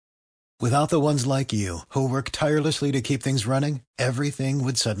Without the ones like you, who work tirelessly to keep things running, everything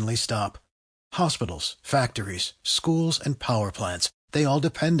would suddenly stop. Hospitals, factories, schools, and power plants, they all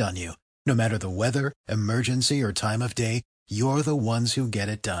depend on you. No matter the weather, emergency, or time of day, you're the ones who get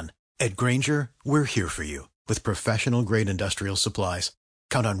it done. At Grainger, we're here for you with professional-grade industrial supplies.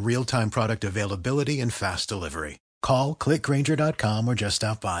 Count on real-time product availability and fast delivery. Call, click Grainger.com, or just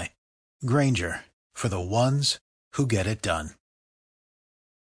stop by. Grainger, for the ones who get it done.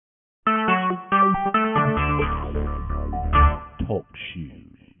 Talk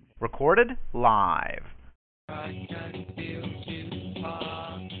shoes. Recorded live.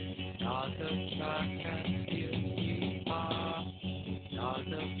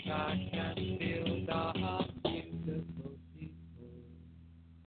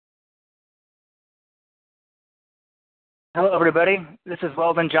 Hello, everybody. This is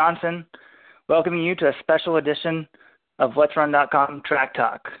Weldon Johnson, welcoming you to a special edition of Let'sRun.com Track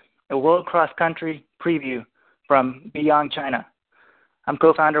Talk, a world cross-country preview from Guiyang, China. I'm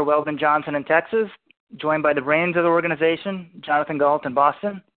co-founder Weldon Johnson in Texas, joined by the brains of the organization, Jonathan Galt in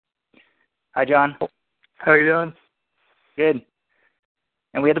Boston. Hi, John. How are you doing? Good.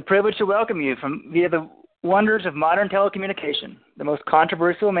 And we have the privilege to welcome you via the wonders of modern telecommunication, the most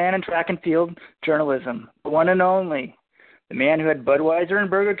controversial man in track and field journalism, the one and only, the man who had Budweiser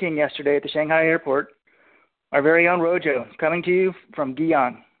and Burger King yesterday at the Shanghai airport, our very own Rojo, coming to you from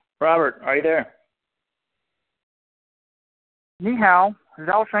Guiyang. Robert, are you there? Ni hao,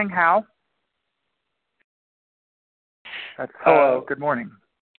 Zhao Sheng hao. That's hello. Good morning.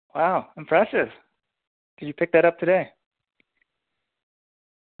 Wow, impressive. Did you pick that up today?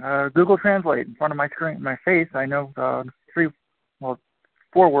 Google Translate in front of my screen, my face. I know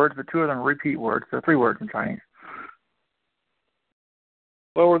 4 words, but 2 of them are repeat words, so 3 words in Chinese.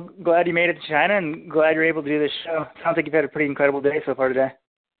 Well, we're glad you made it to China and glad you're able to do this show. Sounds like you've had a pretty incredible day so far today.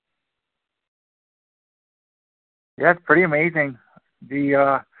 Yeah, it's pretty amazing.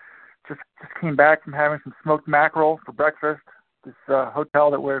 Just came back from having some smoked mackerel for breakfast. This hotel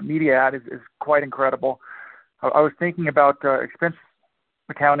that we're media at is quite incredible. I was thinking about expense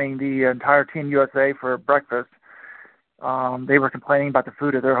accounting the entire Team USA for breakfast. They were complaining about the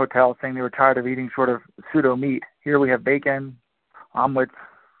food at their hotel, saying they were tired of eating sort of pseudo meat. Here we have bacon, omelets,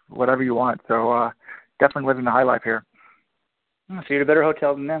 whatever you want. So definitely living the high life here. So you're a better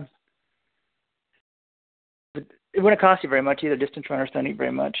hotel than them. But it wouldn't cost you very much either. Distance runners don't eat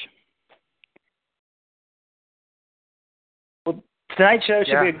very much. Well, tonight's show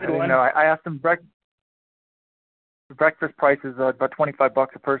should be a good one. No, I asked them the breakfast price is about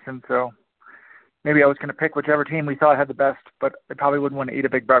 $25 a person, so maybe I was going to pick whichever team we thought had the best, but I probably wouldn't want to eat a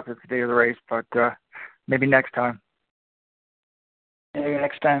big breakfast the day of the race, but maybe next time. Maybe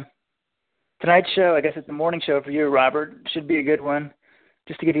next time. Tonight's show, I guess it's the morning show for you, Robert. Should be a good one.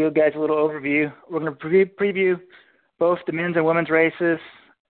 Just to give you guys a little overview, we're going to preview both the men's and women's races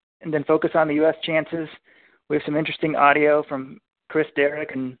and then focus on the U.S. chances. We have some interesting audio from Chris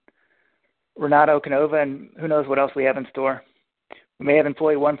Derrick and Renato Canova, and who knows what else we have in store. We may have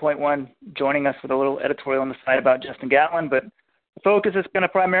employee 1.1 joining us with a little editorial on the side about Justin Gatlin, but the focus is going to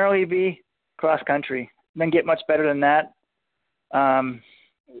primarily be cross-country. Then get much better than that.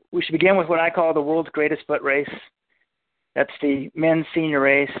 We should begin with what I call the world's greatest foot race. That's the men's senior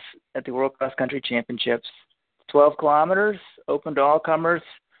race at the World Cross Country Championships. 12 kilometers, open to all comers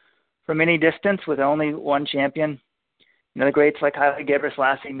from any distance with only one champion. You know, the greats like Haile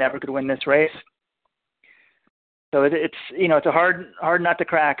Gebrselassie never could win this race. So it's a hard nut to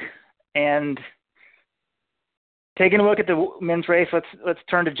crack. And taking a look at the men's race, let's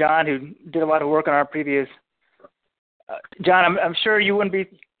turn to John, who did a lot of work on our previews. John, I'm sure it wouldn't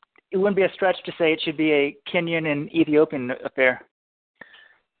be a stretch to say it should be a Kenyan and Ethiopian affair.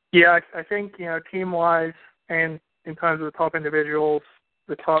 Yeah, I think, team-wise and in terms of the top individuals,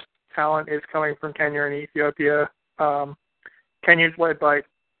 the top talent is coming from Kenya and Ethiopia. Kenya's led by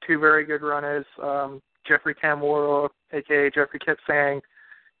 2 very good runners, Jeffrey Kamworor, a.k.a. Jeffrey Kipsang.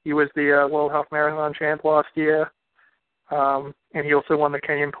 He was the World Half Marathon champ last year, and he also won the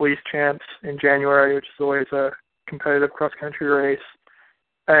Kenyan Police Champs in January, which is always a competitive cross-country race.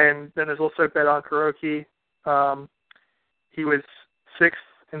 And then there's also Bedan Kuroki. He was 6th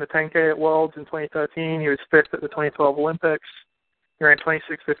in the 10K at Worlds in 2013. He was 5th at the 2012 Olympics. He ran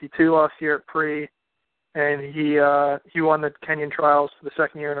 26:52 last year at Pre, and he won the Kenyan trials for the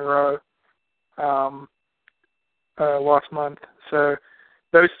 2nd year in a row last month. So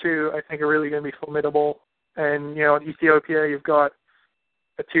those 2, I think, are really going to be formidable. And, in Ethiopia, you've got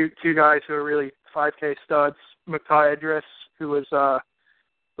two guys who are really 5K studs. Muktai Idris, who was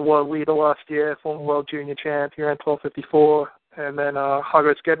the world leader last year, former world junior champ. He ran 12:54. And then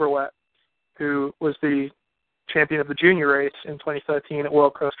Hagos Gebrawet, who was the champion of the junior race in 2013 at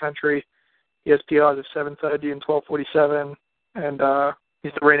World Cross Country. He has PRs of 7:30 and 12:47, and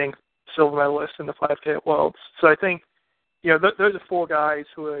he's the reigning silver medalist in the 5K at Worlds. So I think, those are four guys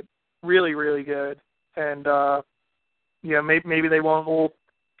who are really, really good, and maybe they won't all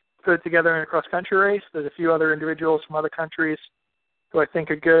fit together in a cross-country race. There's a few other individuals from other countries who I think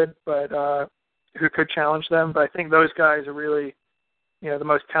are good, but who could challenge them. But I think those guys are really, the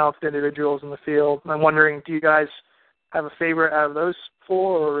most talented individuals in the field. And I'm wondering, do you guys have a favorite out of those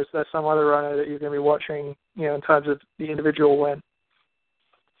four, or is there some other runner that you're going to be watching, in terms of the individual win?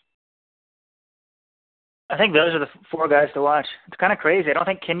 I think those are the four guys to watch. It's kind of crazy. I don't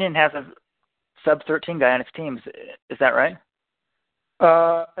think Kenyan has a sub-13 guy on its team. Is that right?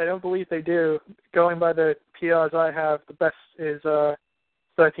 I don't believe they do. Going by the PRs I have, the best is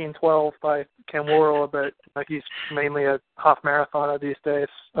 13:12 by Ken Worrell, but he's mainly a half marathoner these days.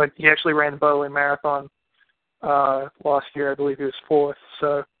 He actually ran the Berlin Marathon last year. I believe he was fourth.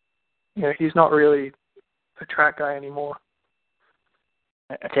 So, he's not really a track guy anymore.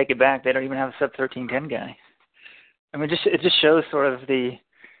 I take it back. They don't even have a sub-13:10 guy. I mean, it just shows sort of the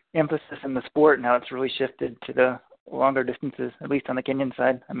emphasis in the sport and how it's really shifted to the longer distances, at least on the Kenyan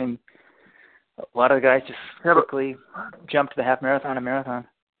side. I mean, a lot of the guys just quickly jump to the half marathon and marathon.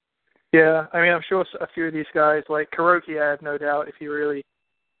 Yeah, I mean, I'm sure a few of these guys, like Kuroki, I have no doubt if he really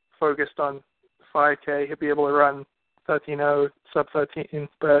focused on 5K, he'll be able to run 13:0, sub-13.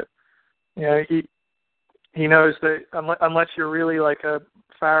 But, he knows that unless you're really like a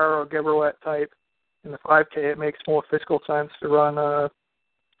Farah or Gebrowet type in the 5K, it makes more physical sense to run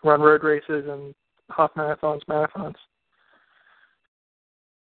road races and half marathons.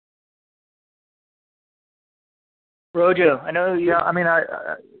 Rojo, I know you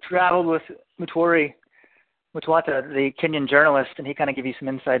I traveled with Mutwata, the Kenyan journalist, and he kind of gave you some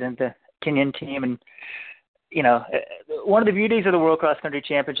insight into the Kenyan team. And, one of the beauties of the World Cross Country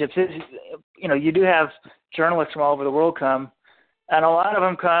Championships is, you do have journalists from all over the world come, and a lot of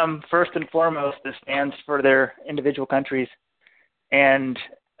them come first and foremost as fans for their individual countries. And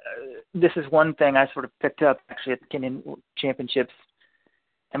this is one thing I sort of picked up actually at the Kenyan Championships.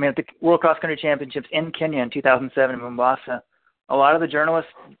 I mean, at the World Cross Country Championships in Kenya in 2007 in Mombasa, a lot of the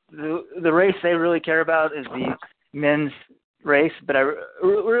journalists, the race they really care about is the men's race, but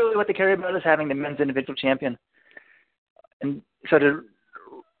really what they care about is having the men's individual champion. And so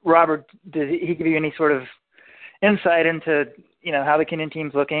Robert, did he give you any sort of insight into, how the Kenyan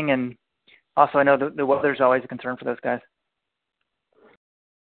team's looking? And also I know the weather's always a concern for those guys.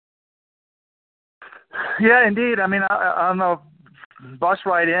 Yeah, indeed. I mean, I don't know. Bus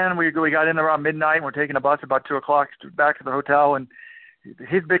ride in, we got in around midnight, and we're taking a bus about 2:00 back to the hotel, and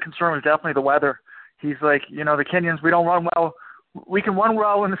his big concern was definitely the weather. He's like, the Kenyans, we don't run well. We can run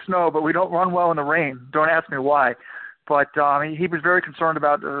well in the snow, but we don't run well in the rain. Don't ask me why. But he was very concerned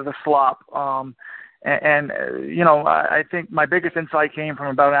about the slop. I think my biggest insight came from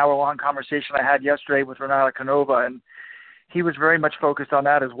about an hour-long conversation I had yesterday with Renata Canova, and he was very much focused on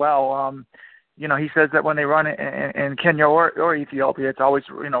that as well. He says that when they run in Kenya or Ethiopia, it's always,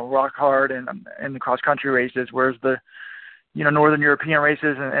 rock hard and in the cross-country races, whereas the, Northern European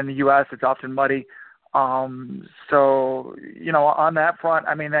races and the U.S., it's often muddy. On that front,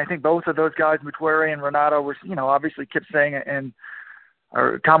 I mean, I think both of those guys, Mutwere and Renato, were, obviously Kipsang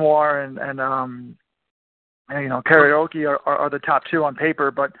or Kamawar and Karaoke are the top two on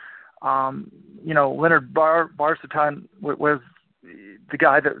paper, but, Leonard Barsatan was the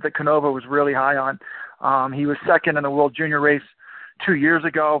guy that Canova was really high on. He was second in the World Junior race 2 years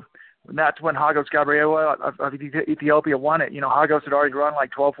ago. And that's when Hagos Gabriela of Ethiopia won it. Hagos had already run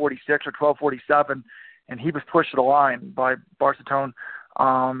like 12:46 or 12:47, and he was pushed to the line by Barsatone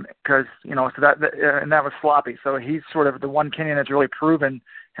because, and that was sloppy. So he's sort of the one Kenyan that's really proven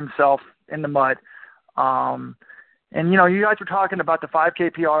himself in the mud. You guys were talking about the 5K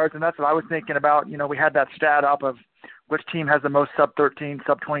PRs, and that's what I was thinking about. We had that stat up of which team has the most sub-13,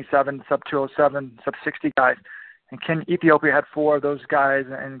 sub-27, sub-207, sub-60 guys. And Ethiopia had 4 of those guys,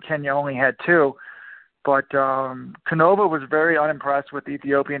 and Kenya only had 2. But Canova was very unimpressed with the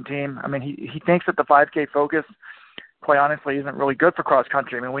Ethiopian team. I mean, he thinks that the 5K focus, quite honestly, isn't really good for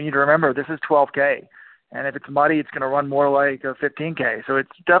cross-country. I mean, we need to remember this is 12K. And if it's muddy, it's going to run more like a 15K. So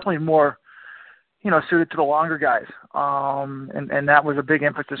it's definitely more, suited to the longer guys. And that was a big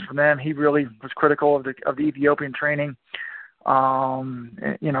emphasis for them. He really was critical of the Ethiopian training.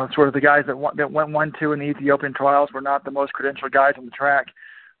 Sort of the guys that went 1-2 in the Ethiopian trials were not the most credentialed guys on the track.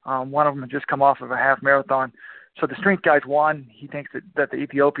 One of them had just come off of a half marathon. So the strength guys won. He thinks that the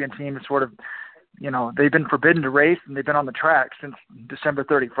Ethiopian team is sort of, they've been forbidden to race and they've been on the track since December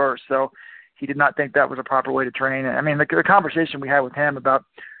 31st. So he did not think that was a proper way to train. I mean, the conversation we had with him about,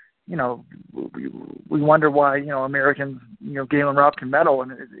 we wonder why, Americans, Galen Rupp can medal,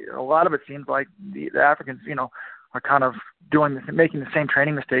 and a lot of it seems like the Africans, are kind of making the same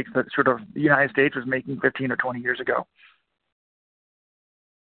training mistakes that sort of the United States was making 15 or 20 years ago.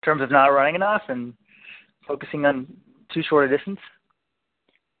 In terms of not running enough and focusing on too short a distance?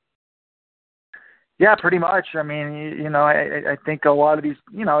 Yeah, pretty much. I mean, I think a lot of these,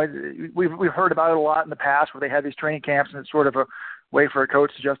 we've heard about it a lot in the past where they have these training camps and it's sort of a way for a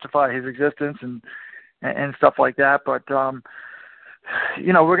coach to justify his existence and stuff like that. But,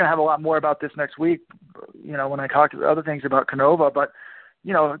 we're going to have a lot more about this next week, when I talk to other things about Canova. But,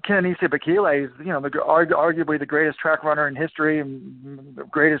 Kenenisa Bekele is, arguably the greatest track runner in history and the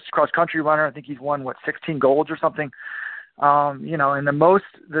greatest cross-country runner. I think he's won, 16 golds or something. And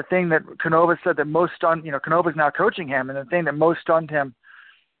the thing that Canova said that most stunned, Canova's now coaching him, and the thing that most stunned him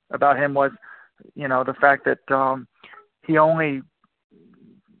about him was, the fact that he only,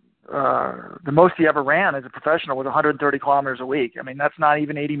 the most he ever ran as a professional was 130 kilometers a week. I mean, that's not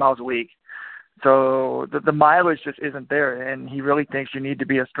even 80 miles a week. So the mileage just isn't there, and he really thinks you need to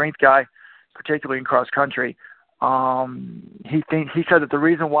be a strength guy, particularly in cross country. He said that the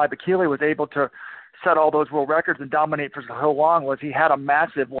reason why Bekele was able to set all those world records and dominate for so long was he had a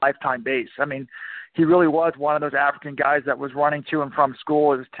massive lifetime base. I mean, he really was one of those African guys that was running to and from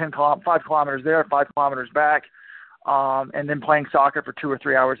school. It was 5 kilometers there, 5 kilometers back, and then playing soccer for 2 or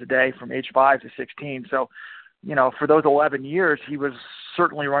 3 hours a day from age 5 to 16. So, for those 11 years, he was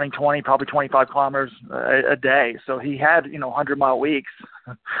certainly running 20, probably 25 kilometers a day. So he had, 100-mile weeks,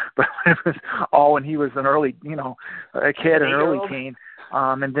 but it was all when he was an early, a kid, an early teen.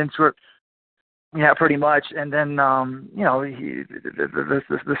 And then yeah, pretty much. And then,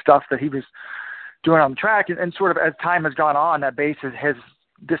 the stuff that he was doing on the track, and sort of as time has gone on, that base has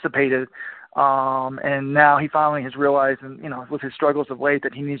dissipated. And now he finally has realized, and, with his struggles of late,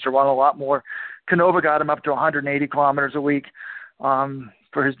 that he needs to run a lot more. Canova got him up to 180 kilometers a week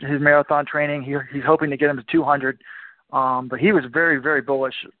for his marathon training. He's hoping to get him to 200. But he was very, very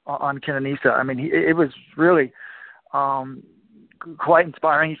bullish on Kenenisa. I mean, it was really quite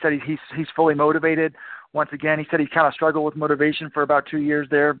inspiring. He said he's fully motivated. Once again, he said he kind of struggled with motivation for about 2 years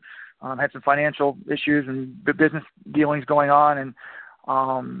there. Had some financial issues and business dealings going on, and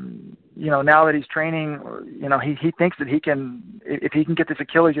now that he's training, he thinks that he can, if he can get this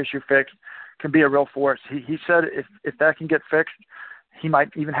Achilles issue fixed, can be a real force. He said if that can get fixed, he might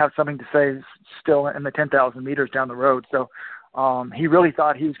even have something to say still in the 10,000 meters down the road. So he really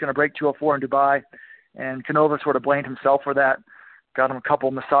thought he was going to break 2:04 in Dubai, and Canova sort of blamed himself for that. Got him a couple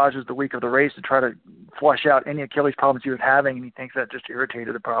of massages the week of the race to try to flush out any Achilles problems he was having, and he thinks that just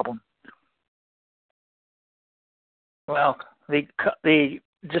irritated the problem. Well, the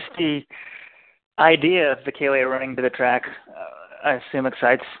idea of Bekele running to the track, I assume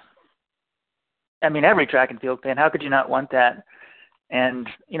excites. I mean, every track and field fan. How could you not want that? And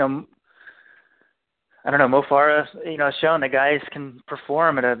I don't know. Mo Farah, has shown that guys can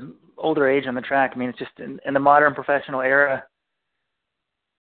perform at an older age on the track. I mean, it's just in the modern professional era.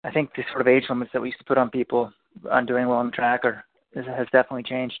 I think the sort of age limits that we used to put on people on doing well on the track has definitely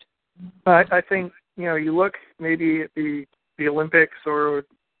changed. I think you look maybe at the Olympics or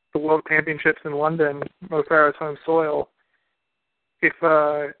the World Championships in London, Mo Farah's home soil. If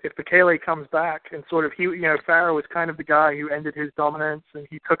Bekele comes back and sort of Farah was kind of the guy who ended his dominance, and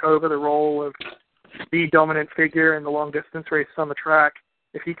he took over the role of the dominant figure in the long distance race on the track.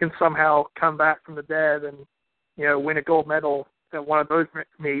 If he can somehow come back from the dead and win a gold medal at one of those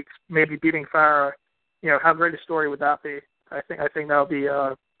meets, maybe beating Farah, how great a story would that be? I think that would be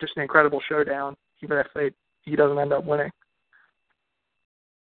just an incredible showdown, even if he doesn't end up winning.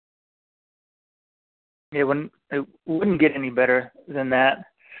 It wouldn't get any better than that.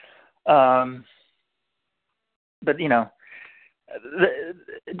 But I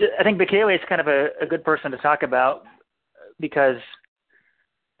think Bekele is kind of a good person to talk about because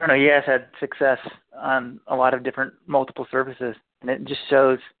I don't know, he has had success on a lot of different multiple surfaces, and it just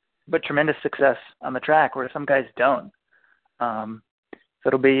shows but tremendous success on the track where some guys don't. So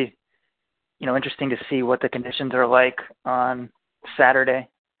it'll be interesting to see what the conditions are like on Saturday.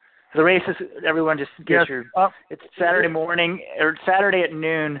 The race is, everyone just gets it's Saturday morning, or Saturday at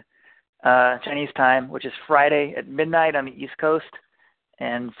noon Chinese time, which is Friday at midnight on the East Coast,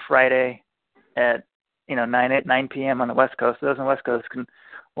 and Friday at 9 p.m. on the West Coast. So those on the West Coast can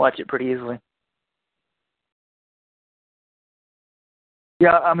watch it pretty easily.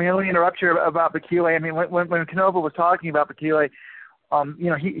 Yeah, I mean, let me interrupt you about Bekele. I mean, when Canova was talking about Bekele,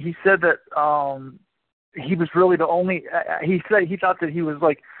 he said that he was really the only. He said he thought that he was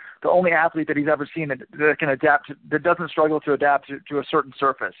like the only athlete that he's ever seen that can adapt, that doesn't struggle to adapt to a certain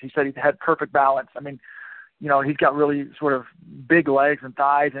surface. He said he had perfect balance. I mean, he's got really sort of big legs and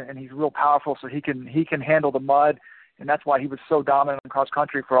thighs, and he's real powerful, so he can handle the mud, and that's why he was so dominant in cross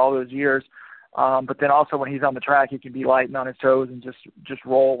country for all those years. But then also when he's on the track, he can be light and on his toes and just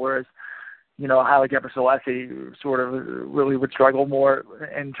roll, whereas Haile Gebrselassie sort of really would struggle more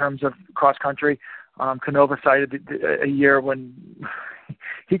in terms of cross country. Canova cited a year when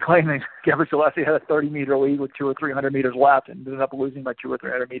he claimed that Gebrselassie had a 30-meter lead with 200 or 300 meters left and ended up losing by 200 or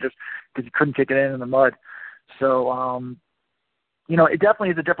 300 meters because he couldn't kick it in the mud. So, it definitely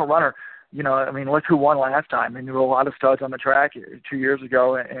is a different runner. Look who won last time. And there were a lot of studs on the track 2 years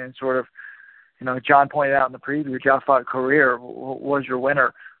ago, and sort of, John pointed out in the preview, Jaffa Korir was your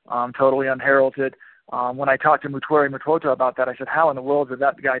winner, totally unheralded. When I talked to Mutwari Mutwoto about that, I said, how in the world did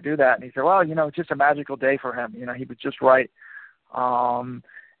that guy do that? And he said, well, it's just a magical day for him. He was just right. And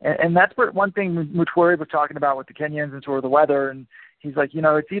that's one thing Mutwari was talking about with the Kenyans and sort of the weather. And he's like,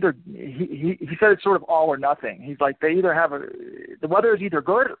 it's either, he said it's sort of all or nothing. He's like, they either have the weather is either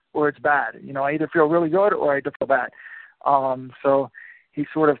good or it's bad. I either feel really good or I either feel bad. So he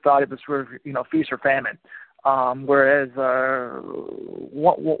sort of thought it was sort of, feast or famine. Whereas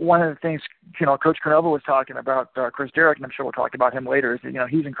one of the things, Coach Canova was talking about Chris Derrick, and I'm sure we'll talk about him later, is that,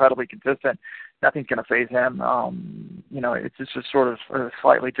 he's incredibly consistent. Nothing's going to faze him. It's just sort of a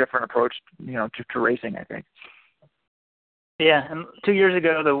slightly different approach, to racing, I think. Yeah, and 2 years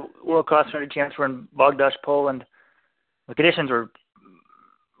ago, the World Cross Country Champs were in Bogdasz, Poland. The conditions were,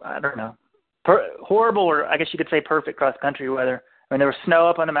 I don't know, horrible, or I guess you could say perfect cross-country weather. I mean, there was snow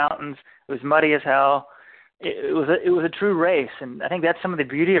up on the mountains. It was muddy as hell. It was a true race, and I think that's some of the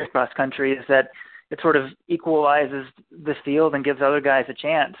beauty of cross country is that it sort of equalizes the field and gives other guys a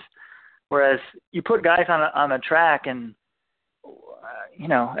chance. Whereas you put guys on a track, and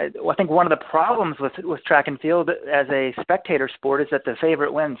I think one of the problems with track and field as a spectator sport is that the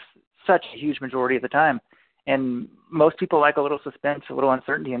favorite wins such a huge majority of the time, and most people like a little suspense, a little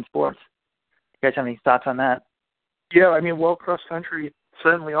uncertainty in sports. You guys have any thoughts on that? Yeah, World Cross Country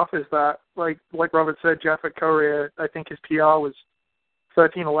certainly offers that. Like Robert said, Jaffa Korir, I think his PR was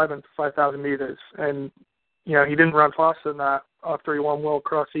 13:11 for 5,000 meters, and he didn't run faster than that after he won World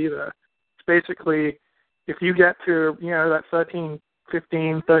Cross either. It's basically, if you get to that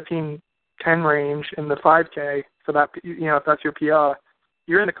 13:15, 13:10 range in the 5K for that, if that's your PR,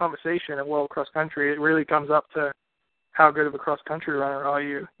 you're in the conversation at World Cross Country. It really comes up to how good of a cross country runner are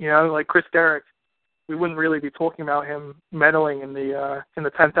you. Like Chris Derrick, we wouldn't really be talking about him medaling in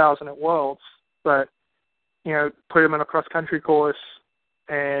the 10,000 at Worlds, but put him in a cross country course,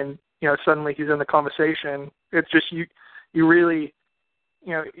 and suddenly he's in the conversation. It's just you really,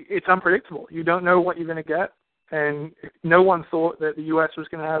 it's unpredictable. You don't know what you're going to get, and no one thought that the U.S. was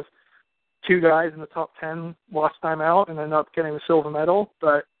going to have two guys in the top 10 last time out and end up getting the silver medal,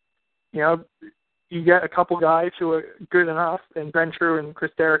 but you get a couple guys who are good enough, and Ben True and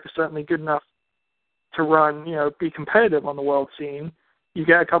Chris Derrick are certainly good enough to run, be competitive on the world scene. You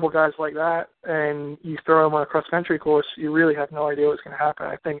get a couple guys like that, and you throw them on a cross-country course, you really have no idea what's going to happen.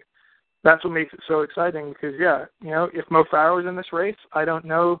 I think that's what makes it so exciting because, if Mo Farah was in this race, I don't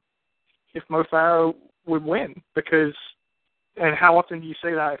know if Mo Farah would win because, and how often do you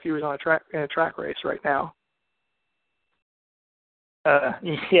say that if he was on in a track race right now?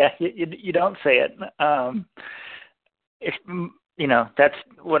 You don't say it. That's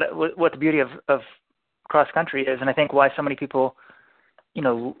what the beauty of cross country is, and I think why so many people,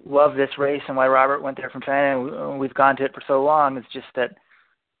 love this race and why Robert went there from China and we've gone to it for so long is just that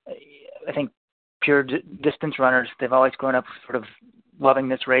I think pure distance runners, they've always grown up sort of loving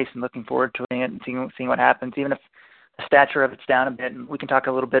this race and looking forward to it and seeing what happens, even if the stature of it's down a bit, and we can talk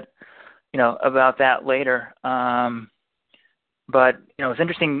a little bit, about that later. But, it's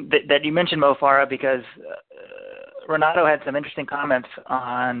interesting that you mentioned Mo Farah because Renato had some interesting comments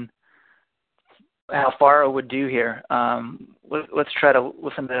on how Farah would do here. Let's try to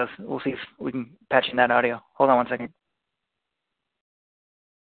listen to this. We'll see if we can patch in that audio. Hold on one second.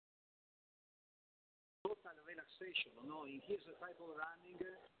 In his type of running,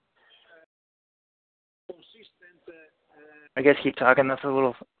 consistent. I guess keep talking. That's a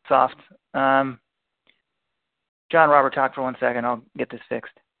little soft. John, Robert, talk for 1 second. I'll get this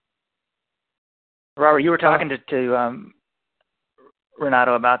fixed. Robert, you were talking to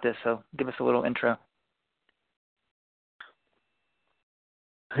Renato about this, so give us a little intro.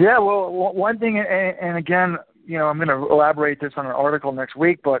 Yeah, well, one thing, and again, I'm going to elaborate this on an article next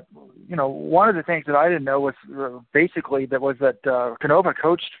week, but, one of the things that I didn't know was basically that Canova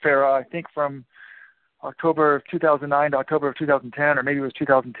coached Farah, I think from October of 2009 to October of 2010, or maybe it was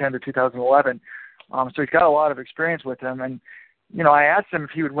 2010 to 2011. So he's got a lot of experience with him. And, I asked him if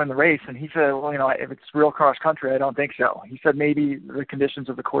he would win the race, and he said, well, if it's real cross country, I don't think so. He said maybe the conditions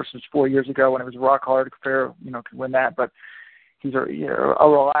of the course was 4 years ago when it was rock hard, fair, could win that. But he's a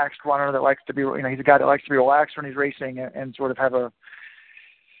relaxed runner that likes to be, he's a guy that likes to be relaxed when he's racing and sort of have a,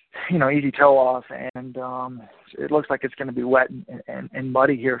 easy toe off, and it looks like it's going to be wet and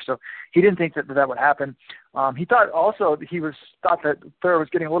muddy here. So he didn't think that would happen. He thought also thought that Farah was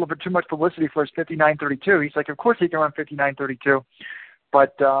getting a little bit too much publicity for his 59.32. He's like, of course he can run 59.32,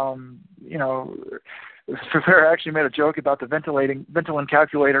 but Farah actually made a joke about the Ventolin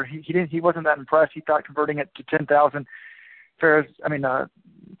calculator. He wasn't that impressed. He thought converting it to 10,000.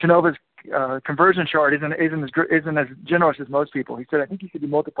 Canova's conversion chart isn't as generous as most people. He said, I think he could be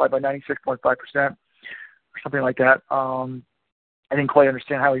multiplied by 96.5% or something like that. I didn't quite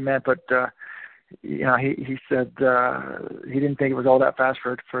understand how he meant, but he said he didn't think it was all that fast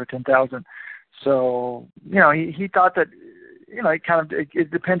for 10,000. So he thought that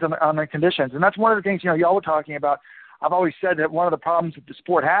it depends on the conditions, and that's one of the things y'all were talking about. I've always said that one of the problems that the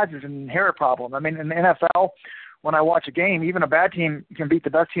sport has is an inherent problem. I mean, in the NFL, when I watch a game, even a bad team can beat the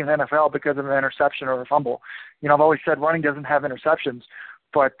best team in the NFL because of an interception or a fumble. I've always said running doesn't have interceptions,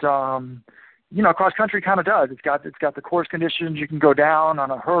 but cross country kind of does. It's got the course conditions. You can go down on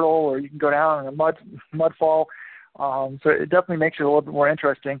a hurdle, or you can go down on a mud fall. So it definitely makes it a little bit more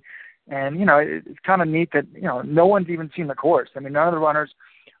interesting. And it's kind of neat that no one's even seen the course. I mean, none of the runners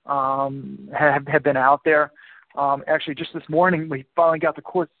have been out there. Actually, just this morning we finally got the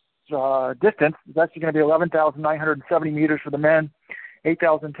course distance. It's actually going to be 11,970 meters for the men,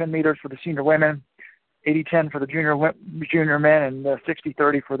 8,010 meters for the senior women, 80-10 for the junior men, and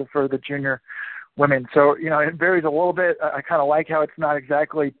 60-30 for the junior women. So it varies a little bit. I kind of like how it's not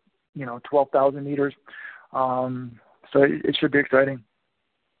exactly 12,000 meters. So it should be exciting.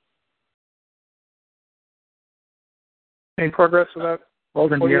 Any progress with that?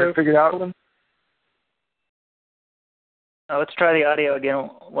 Weldon, do you have it figured out? Weldon? Let's try the audio again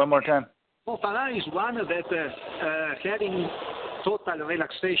one more time. Farah is one that having total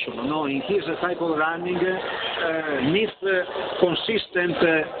relaxation, in his type of running, needs consistent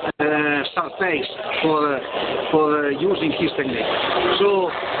start pace for using his technique. So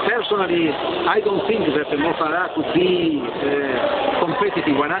personally, I don't think that Mo Farah could be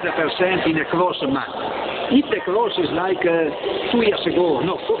competitive 100% in a cross match. If the cross is like 4 years ago,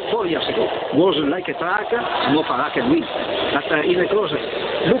 was like a track, Mo Farah can win. But in a cross,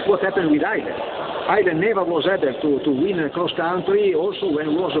 look what happened with Island. Island never was able to win cross country, also when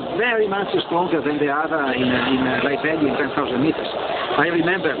he was very much stronger than the other in right value in 10,000 meters. I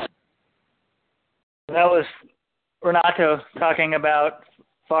remember. That was Renato talking about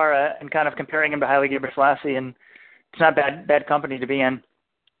Farah and kind of comparing him to Haile Gebrselassie, and it's not bad company to be in.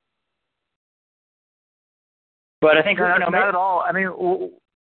 But I think not at all. I mean,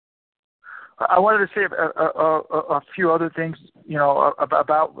 I wanted to say a few other things,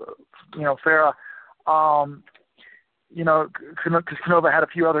 about Farah. Because Canova had a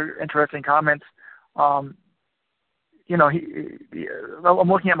few other interesting comments. I'm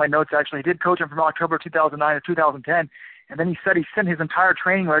looking at my notes actually. He did coach him from October 2009 to 2010, and then he said he sent his entire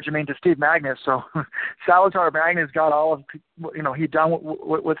training regimen to Steve Magnus. So Salazar Magnus got all of he'd done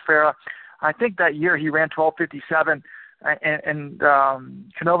with Farah. I think that year he ran 12:57, and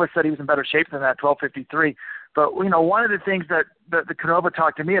Canova said he was in better shape than that, 12:53. But one of the things that the Canova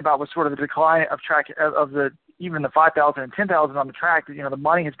talked to me about was sort of the decline of track of even the 5,000 and 10,000 on the track. The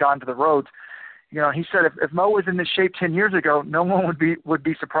money has gone to the roads. He said if Mo was in this shape 10 years ago, no one would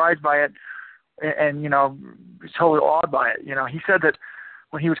be surprised by it, and totally awed by it. He said that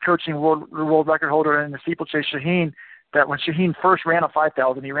when he was coaching the world record holder in the steeplechase, Shaheen, that when Shaheen first ran a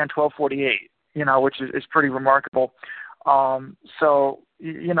 5,000, he ran 12:48. Which is pretty remarkable. So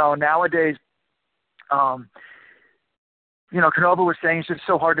nowadays. Canova was saying it's just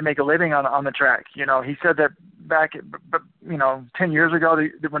so hard to make a living on the track. He said that back, 10 years ago,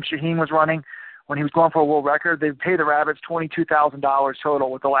 when Shaheen was running, when he was going for a world record, they paid the rabbits $22,000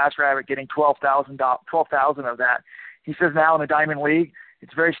 total, with the last rabbit getting $12,000 of that. He says now in the Diamond League,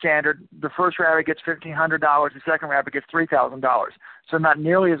 it's very standard. The first rabbit gets $1,500. The second rabbit gets $3,000. So not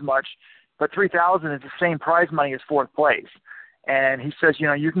nearly as much, but $3,000 is the same prize money as fourth place. And he says,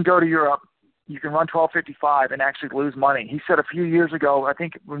 you can go to Europe, you can run 12:55 and actually lose money. He said a few years ago, I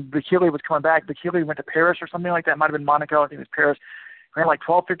think when Bikili was coming back, Bikili went to Paris or something like that. It might have been Monaco. I think it was Paris. Ran like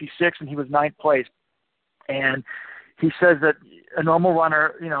 12:56 and he was 9th place. And he says that a normal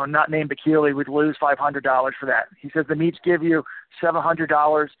runner, not named Bikili, would lose $500 for that. He says the meets give you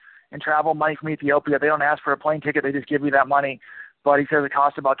 $700 and travel money from Ethiopia. They don't ask for a plane ticket; they just give you that money. But he says it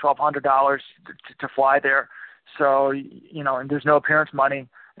costs about $1,200 to fly there. So, and there's no appearance money.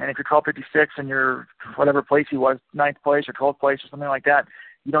 And if you're 1256 and you're whatever place he was, 9th place or 12th place or something like that,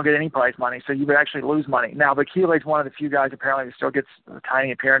 you don't get any prize money. So you would actually lose money. Now, Bekele's one of the few guys apparently that still gets a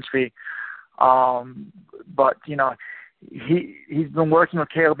tiny appearance fee. But he's been working with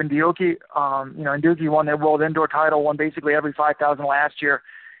Caleb Ndiuki. Ndiuki won their world indoor title, won basically every 5,000 last year.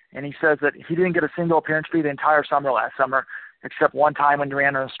 And he says that he didn't get a single appearance fee the entire summer last summer, except one time when he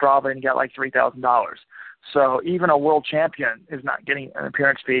ran on Strava and he got like $3,000. So even a world champion is not getting an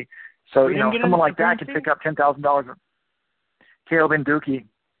appearance fee. So, someone like that can pick up $10,000. Caleb Ndiuki,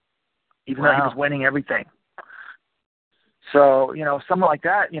 even though he was winning everything. So, someone like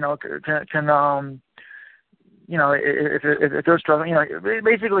that, can if they're struggling,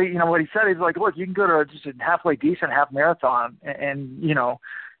 basically, what he said is like, look, you can go to just a halfway decent half marathon and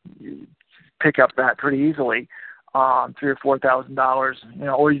pick up that pretty easily, $3,000 or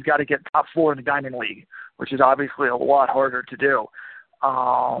 $4,000, or you've got to get top 4 in the Diamond League, which is obviously a lot harder to do.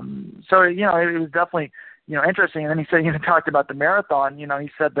 So, it was definitely, interesting. And then he said, talked about the marathon, he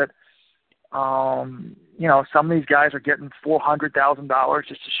said that, some of these guys are getting $400,000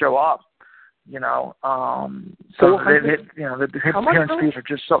 just to show up, so the appearance fees are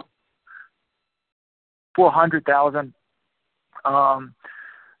just so $400,000,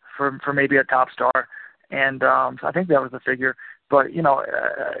 for maybe a top star. And, so I think that was the figure. But,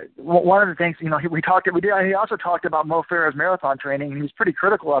 one of the things, he also talked about Mo Farah's marathon training, and he was pretty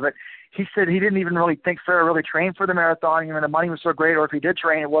critical of it. He said he didn't even really think Farah really trained for the marathon. The money was so great, or if he did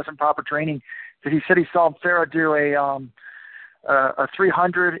train, it wasn't proper training. Because he said he saw Farah do a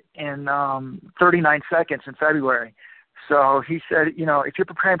 300 in 39 seconds in February. So he said, if you're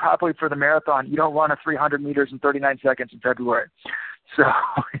preparing properly for the marathon, you don't run a 300 meters in 39 seconds in February. So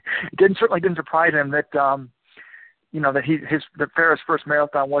it certainly didn't surprise him that, that Farah's first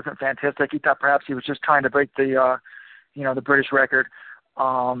marathon wasn't fantastic. He thought perhaps he was just trying to break the British record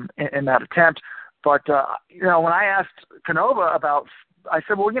in that attempt. But, when I asked Canova about, I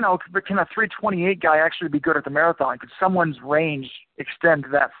said, well, can a 328 guy actually be good at the marathon? Could someone's range extend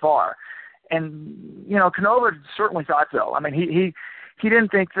that far? And, Canova certainly thought so. I mean, he didn't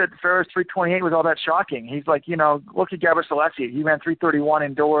think that Farah's 328 was all that shocking. He's like, look at Gabor Selassie. He ran 331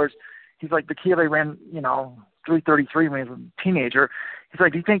 indoors. He's like, Bekele ran, 333 when he was a teenager. He's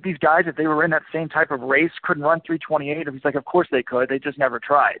like, do you think these guys, if they were in that same type of race, couldn't run 328? And he's like, of course they could. They just never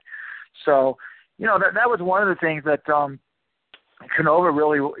tried. So, that was one of the things that Canova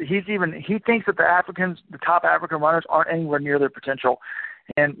really, he thinks that the top African runners aren't anywhere near their potential.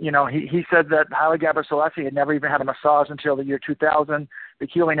 And, he said that Haile Gebrselassie had never even had a massage until the year 2000.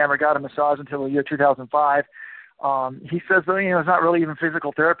 Bekele never got a massage until the year 2005. He says that, there's not really even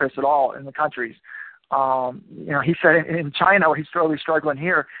physical therapists at all in the countries. He said in China, where he's really struggling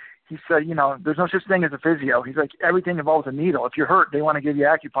here, he said, there's no such thing as a physio. He's like, everything involves a needle. If you're hurt, they want to give you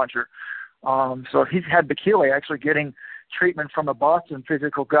acupuncture. So he's had Bekele actually getting treatment from a Boston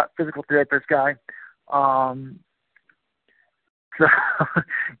physical therapist guy. So,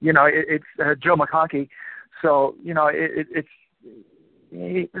 it's Joe McConkey. So, it's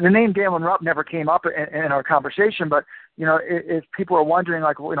the name Galen Rupp never came up in our conversation, but, if people are wondering,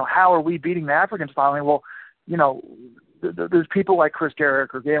 like, how are we beating the Africans finally? Well, there's people like Chris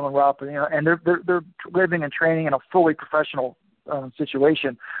Garrick or Galen Rupp, and they're living and training in a fully professional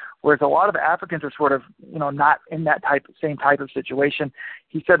situation, whereas a lot of the Africans are sort of, not in that same type of situation.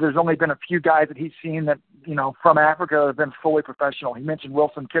 He said there's only been a few guys that he's seen that, from Africa that have been fully professional. He mentioned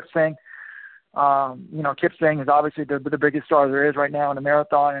Wilson Kipsang. Kipsang is obviously the biggest star there is right now in the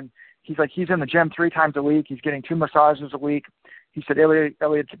marathon, and he's in the gym 3 times a week. He's getting 2 massages a week. He said Eliud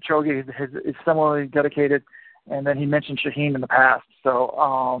Kipchoge is similarly dedicated, and then he mentioned Shaheen in the past.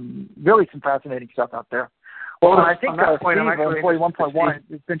 So really some fascinating stuff out there. Well, I think Steve,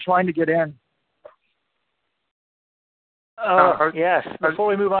 41.1, has been trying to get in. Yes. Before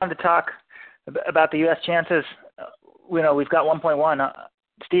we move on to talk about the U.S. chances, we've got 1.1.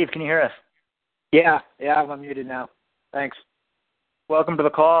 Steve, can you hear us? Yeah, I'm unmuted now. Thanks. Welcome to the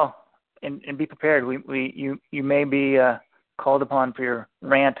call, and be prepared. You may be called upon for your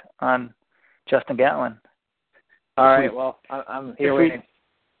rant on Justin Gatlin. All right. Well, I'm here waiting.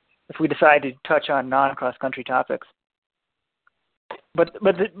 If we decide to touch on non-cross country topics, but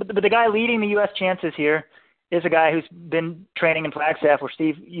the guy leading the U.S. chances here is a guy who's been training in Flagstaff, where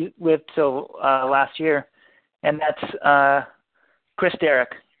Steve lived till last year, and that's Chris Derrick.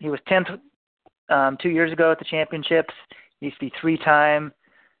 He was 10th 2 years ago at the championships. He used to be 3-time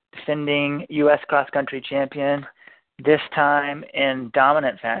defending U.S. cross country champion. this time in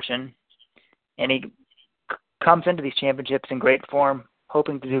dominant fashion, and he comes into these championships in great form,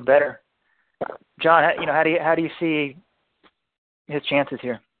 hoping to do better. John, how do you see his chances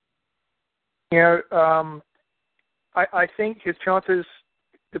here? I think his chances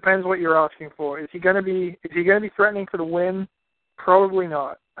depends what you're asking for. Is he going to be threatening for the win? Probably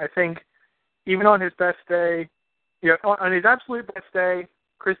not. I think even on his best day, on his absolute best day,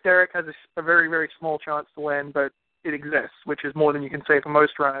 Chris Derrick has a very, very small chance to win, but it exists, which is more than you can say for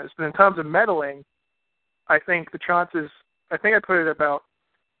most runners. But in terms of medaling, I think the chances, I think I put it about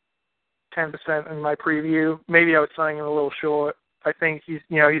 10% in my preview. Maybe I was selling him a little short. I think he's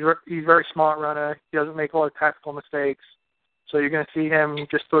a very smart runner. He doesn't make a lot of tactical mistakes. So you're going to see him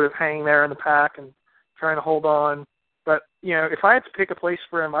just sort of hanging there in the pack and trying to hold on. But, if I had to pick a place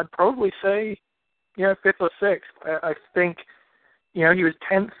for him, I'd probably say, 5th or 6th. I think, he was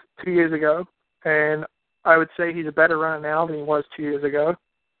 10th 2 years ago, and I would say he's a better runner now than he was 2 years ago.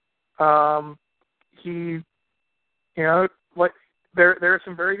 There are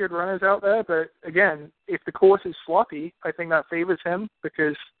some very good runners out there, but again, if the course is sloppy, I think that favors him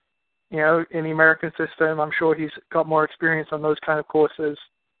because, in the American system, I'm sure he's got more experience on those kind of courses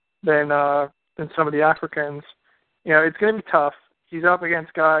than some of the Africans. It's going to be tough. He's up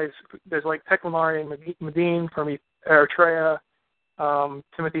against guys. There's like Teklemari and Medine from Eritrea,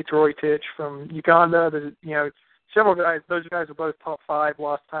 Timothy Toroitich from Uganda. There's, several guys. Those guys are both top 5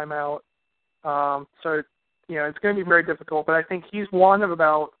 last time out. So it's going to be very difficult. But I think he's one of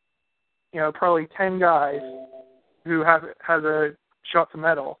about, probably 10 guys who has a shot to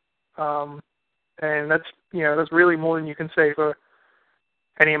medal. And that's really more than you can say for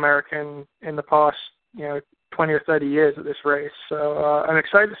any American in the past, 20 or 30 years at this race. So I'm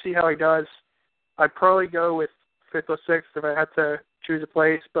excited to see how he does. I'd probably go with 5th or 6th if I had to choose a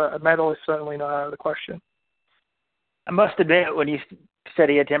place, but a medal is certainly not out of the question. I must admit, when you said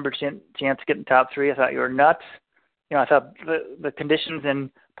he had 10% chance to get in the top 3, I thought you were nuts. I thought the conditions in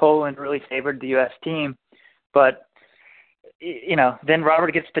Poland really favored the U.S. team. But, then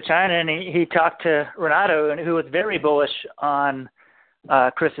Robert gets to China, and he talked to Renato, who was very bullish on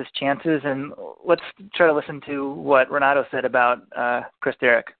Chris's chances. And let's try to listen to what Renato said about Chris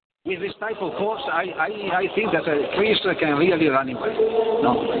Derrick. With this type of course, I think that Chris can really run him well.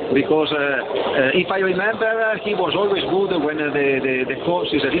 No, because if I remember, he was always good when the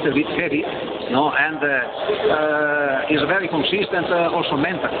course is a little bit heavy. No, and is very consistent. Also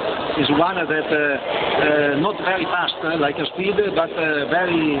mental. Is one that not very fast like a speed, but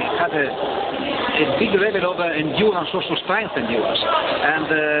very had a big level of endurance, also strength endurance. And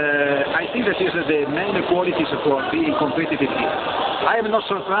I think that is the main qualities for being competitive here. I am not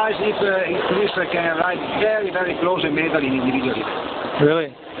surprised if Chris can ride very, very close a medal in individual event.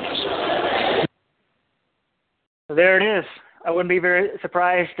 Really? So there it is. I wouldn't be very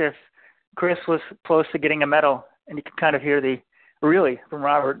surprised if Chris was close to getting a medal. And you can kind of hear from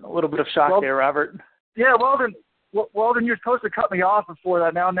Robert, a little bit of shock there, Robert. Yeah, well then you're supposed to cut me off before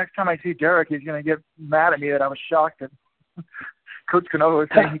that. Now next time I see Derrick, he's going to get mad at me that I was shocked that Coach Canova was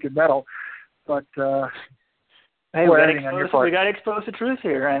saying he could medal. But hey, we got to expose the truth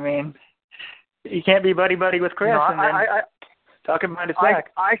here. I mean, you can't be buddy-buddy with Chris and then talking behind his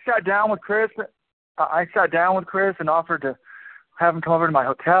back. I sat down with Chris. And offered to have him come over to my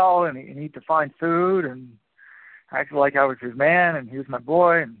hotel and eat the fine food and acted like I was his man and he was my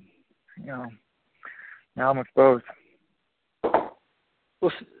boy. And, now I'm exposed.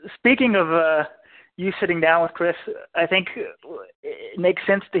 Well, speaking of you sitting down with Chris, I think it makes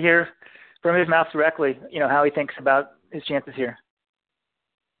sense to hear from his mouth directly, how he thinks about his chances here.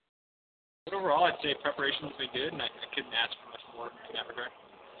 But overall, I'd say preparation's been good, and I couldn't ask for much more in that regard.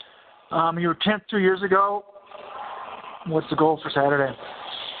 You were 10th 2 years ago. What's the goal for Saturday?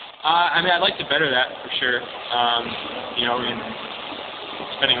 I'd like to better that for sure. And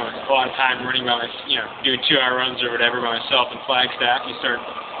spending a lot of time running by doing 2-hour runs or whatever by myself in Flagstaff, you start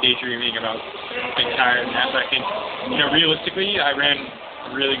daydreaming about things higher than that. But I think, realistically, I ran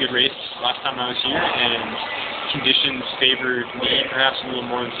a really good race last time I was here, and conditions favored me perhaps a little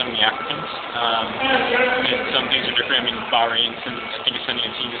more than some of the Africans. And some things are different. I mean, Bahrain, I think it's sending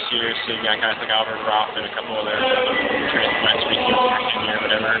a team this year, so you got guys like Albert Groff and a couple other transplants from Kenya or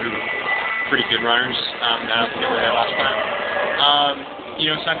whatever who are pretty good runners that were there last time.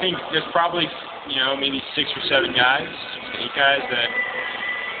 So I think there's probably, maybe 6 or 7 guys, 6 to 8 guys that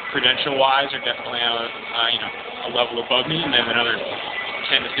credential-wise are definitely a level above me, and then another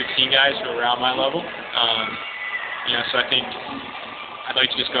 10 to 16 guys who are around my level. So I think I'd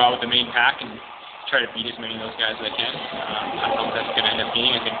like to just go out with the main pack and try to beat as many of those guys as I can. I don't know what that's going to end up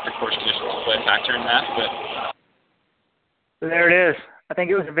being. I think the course conditions will play a factor in that, but There it is. I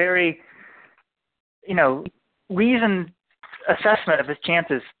think it was a very, reasoned assessment of his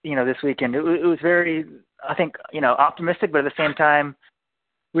chances, this weekend. It was very, I think, optimistic, but at the same time,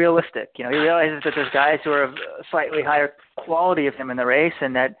 realistic. He realizes that there's guys who are of slightly higher quality of him in the race,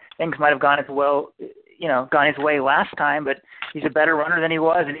 and that things might have gone his way last time, but he's a better runner than he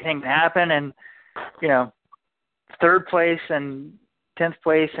was. Anything can happen, and, third place and 10th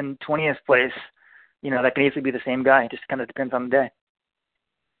place and 20th place, that can easily be the same guy. It just kind of depends on the day.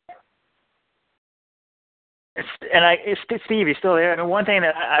 Steve, he's still there. I mean, one thing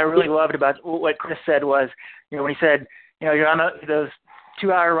that I really loved about what Chris said was, when he said, you're on those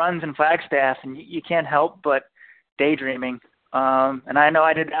 2-hour runs in Flagstaff, and you can't help but daydreaming. And I know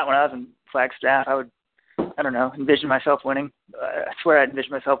I did that when I was in Flagstaff. I would, envision myself winning. I swear I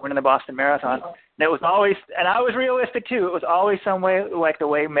envisioned myself winning the Boston Marathon. And it was always, and I was realistic too, it was always some way like the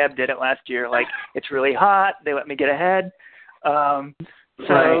way Meb did it last year. Like, it's really hot, they let me get ahead. Right.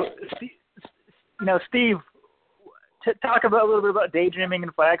 Steve, talk about a little bit about daydreaming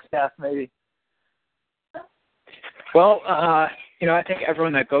in Flagstaff, maybe. Well, I think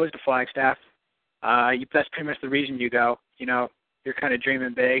everyone that goes to Flagstaff, that's pretty much the reason you go. You're kind of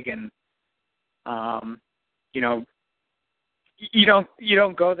dreaming big, and you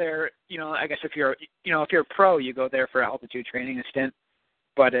don't go there. I guess if you're a pro, you go there for altitude training a stint.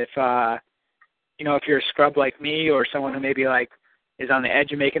 But if if you're a scrub like me, or someone who maybe is on the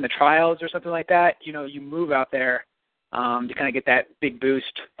edge of making the trials or something like that, you move out there to kind of get that big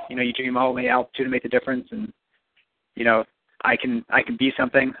boost. You dream all the way altitude to make the difference, and I can be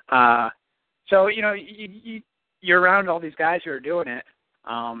something. So you're around all these guys who are doing it.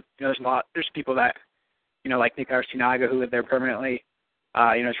 There's people that like Nick Arcinaga, who lived there permanently.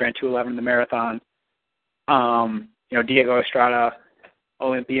 Has ran 2:11 in the marathon. Diego Estrada,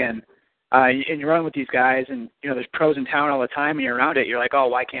 Olympian. And you run with these guys, and there's pros in town all the time, and you're around it. You're like, oh,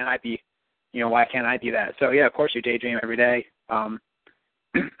 why can't I be that? So yeah, of course you daydream every day.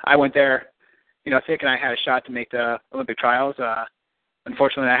 I went there, thinking I had a shot to make the Olympic trials.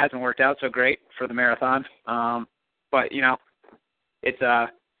 Unfortunately, that hasn't worked out so great for the marathon. But it's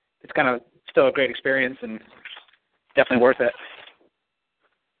kind of still a great experience, and definitely worth it.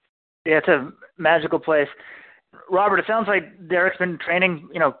 Yeah, it's a magical place. Robert, it sounds like Derek's been training,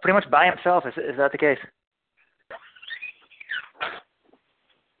 pretty much by himself. Is that the case?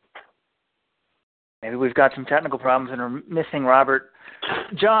 Maybe we've got some technical problems and we're missing Robert.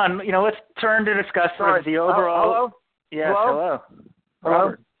 John, let's turn to discuss the overall. Hello? Yes, hello.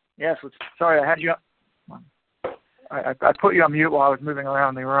 Robert. Yes. Sorry, I had you. I put you on mute while I was moving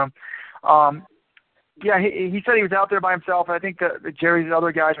around the room. Yeah, he said he was out there by himself. I think that Jerry's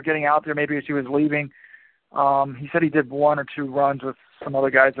other guys were getting out there maybe as he was leaving. He said he did 1 or 2 runs with some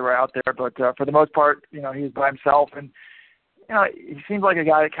other guys that were out there, but for the most part, he was by himself. And he seems like a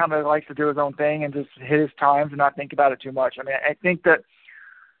guy that kind of likes to do his own thing and just hit his times and not think about it too much. I mean, I think that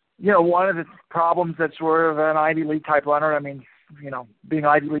one of the problems that sort of an Ivy League type runner. I mean, being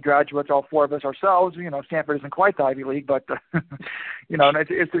Ivy League graduates, all 4 of us ourselves, Stanford isn't quite the Ivy League, but, and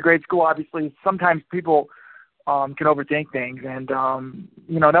it's a great school. Obviously, sometimes people can overthink things. And,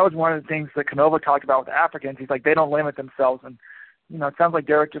 that was one of the things that Canova talked about with Africans. He's like, they don't limit themselves. And, it sounds like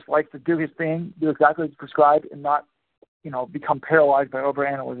Derek just likes to do his thing, do exactly as prescribed, and not, become paralyzed by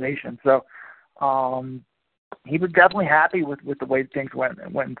overanalyzation. So he was definitely happy with the way things went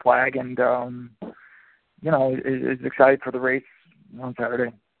in flag, and, is excited for the race on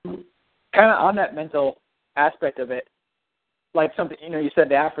Saturday. Kind of on that mental aspect of it, like something, you said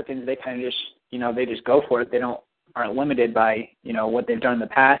the Africans, they kind of just, they just go for it. They aren't limited by, what they've done in the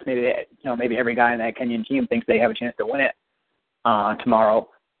past. Maybe, maybe every guy in that Kenyan team thinks they have a chance to win it tomorrow.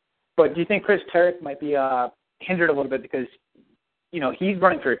 But do you think Chris Tarek might be hindered a little bit because, he's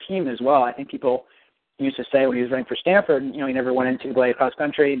running for a team as well? I think people used to say when he was running for Stanford, he never went into play cross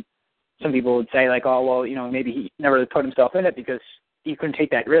country. Some people would say like, oh, well, maybe he never really put himself in it because he couldn't take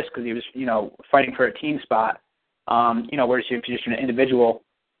that risk because he was, fighting for a team spot. Whereas if you're just an individual,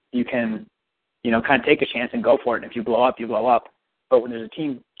 you can, kind of take a chance and go for it. And if you blow up, you blow up. But when there's a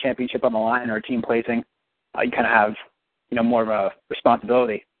team championship on the line or a team placing, you kind of have, more of a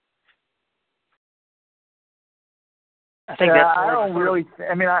responsibility. I think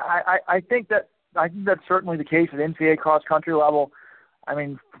I think that's certainly the case at NCAA cross country level. I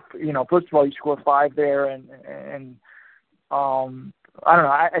mean, first of all, you score 5 there, and I don't know.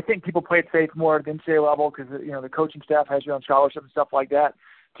 I think people play it safe more at the NCAA level because the coaching staff has your own scholarship and stuff like that.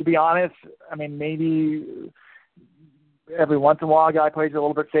 To be honest, I mean, maybe every once in a while a guy plays it a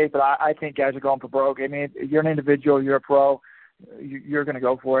little bit safe, but I think guys are going for broke. I mean, if you're an individual, you're a pro, you're going to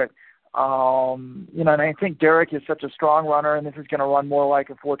go for it. And I think Derek is such a strong runner, and this is going to run more like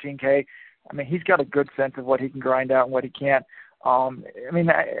a 14K. I mean, he's got a good sense of what he can grind out and what he can't.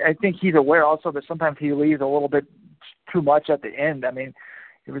 I think he's aware also that sometimes he leaves a little bit too much at the end. I mean,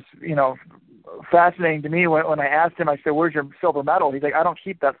 it was, fascinating to me when I asked him, I said, "Where's your silver medal?" He's like, "I don't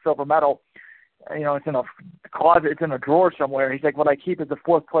keep that silver medal. It's in a closet, it's in a drawer somewhere." He's like, "What I keep is the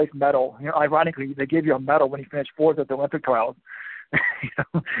 4th place medal." Ironically, they give you a medal when you finish 4th at the Olympic trials.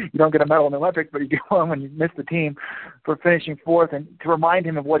 You don't get a medal in the Olympics, but you get one when you miss the team for finishing 4th, and to remind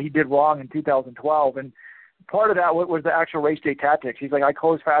him of what he did wrong in 2012. And part of that was the actual race day tactics. He's like, "I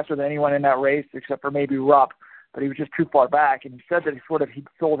closed faster than anyone in that race except for maybe Rupp, but he was just too far back." And he said that he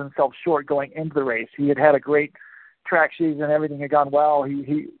sold himself short going into the race. He had a great track season, everything had gone well.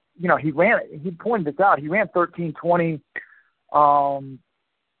 He pointed this out. He ran 13:20.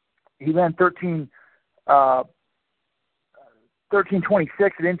 He ran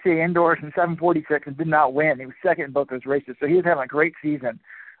 13:26 at NCAA indoors and 7:46 and did not win. He was second in both those races, so he was having a great season.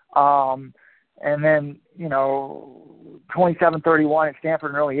 And then 27:31 at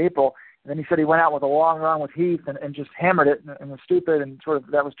Stanford in early April. And then he said he went out with a long run with Heath and just hammered it and was stupid and sort of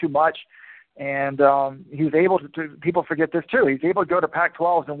that was too much. And he was able to people forget this too. He was able to go to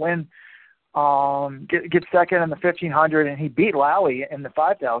Pac-12s and win, get second in the 1500, and he beat Lally in the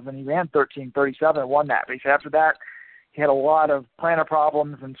 5000. He ran 13:37 and won that. But he said after that, he had a lot of plantar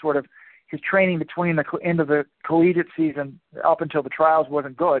problems and sort of his training between the end of the collegiate season up until the trials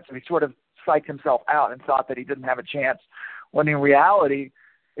wasn't good. So he sort of psyched himself out and thought that he didn't have a chance. When in reality,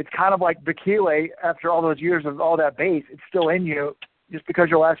 it's kind of like Bekele after all those years of all that base, it's still in you. Just because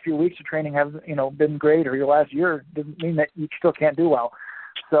your last few weeks of training have been great or your last year doesn't mean that you still can't do well.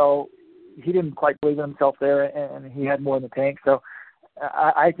 So he didn't quite believe in himself there, and he had more in the tank. So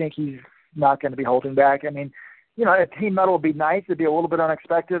I think he's not going to be holding back. I mean, a team medal would be nice. It'd be a little bit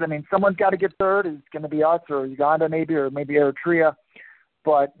unexpected. I mean, someone's got to get third. It's going to be us or Uganda maybe, or maybe Eritrea.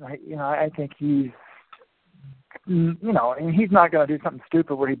 But, I think he's, he's not going to do something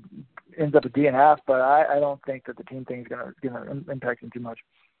stupid where he ends up a DNF, but I don't think that the team thing is going to impact him too much.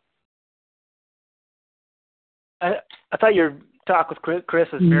 I thought your talk with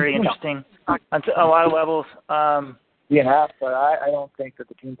Chris was very interesting on a lot of levels. DNF, but I don't think that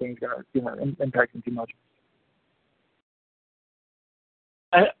the team thing is going to impact him too much.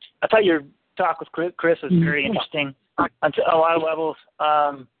 I thought your talk with Chris was very interesting on a lot of levels.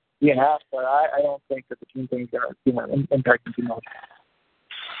 DNF, but I don't think that the team thing is going to impact him too much.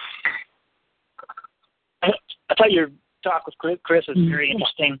 I thought your talk with Chris was very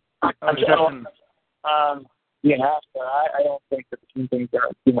interesting. DNF, but I don't think that the team thing is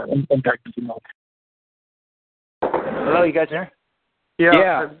going to impact him too much. Hello, you guys there?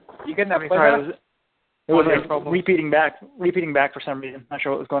 Yeah. You getting that? It was repeating back for some reason. Not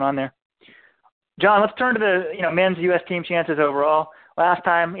sure what was going on there. John, let's turn to the men's U.S. team chances overall. Last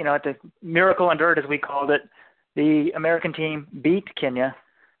time, at the Miracle on Dirt, as we called it, the American team beat Kenya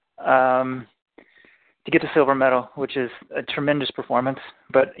to get the silver medal, which is a tremendous performance.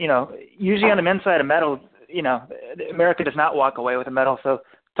 But usually on the men's side, a medal, America does not walk away with a medal. So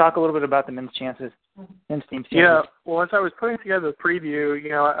talk a little bit about the men's chances, men's team chances. Yeah. Well, as I was putting together the preview,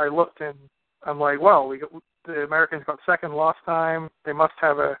 I looked and I'm like, well, the Americans got second last time. They must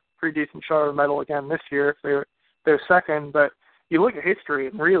have a pretty decent shot at a medal again this year if they're second. But you look at history,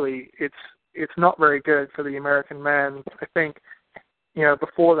 and really, it's not very good for the American men. I think,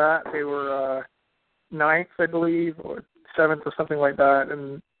 before that they were ninth, I believe, or seventh or something like that.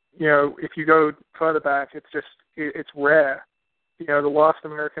 And if you go further back, it's rare. The last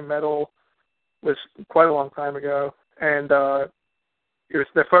American medal was quite a long time ago, and it was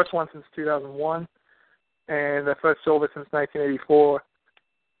their first one since 2001, and their first silver since 1984.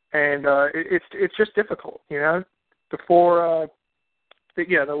 And it's just difficult, Before,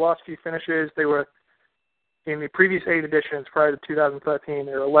 the last few finishes, they were in the previous 8 editions prior to 2013.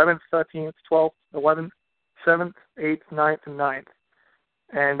 They were 11th, 13th, 12th, 11th, 7th, 8th, 9th, and 9th.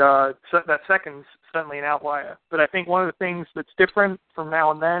 And so that second's certainly an outlier. But I think one of the things that's different from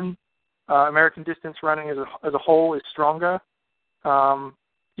now and then, American distance running as a whole is stronger.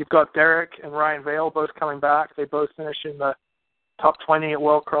 You've got Derek and Ryan Vail both coming back. They both finished in the top 20 at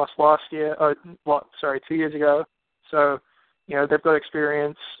World Cross 2 years ago. So, they've got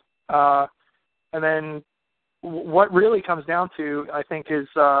experience. And then what really comes down to, I think, is,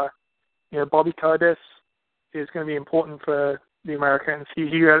 Bobby Curtis is going to be important for the Americans.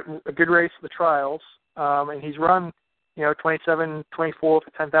 He had a good race at the trials, and he's run, 27-24 for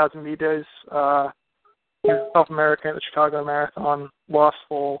 10,000 meters. South America at the Chicago Marathon last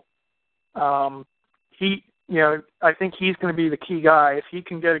fall. He I think he's going to be the key guy. If he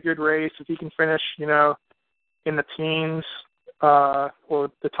can get a good race, if he can finish, in the teens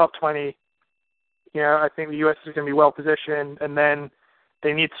or the top 20, I think the U.S. is going to be well positioned. And then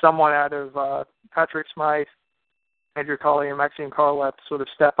they need someone out of Patrick Smythe, Andrew Colley, and Maxime Carlep to sort of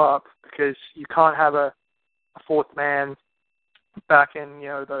step up, because you can't have a fourth man back in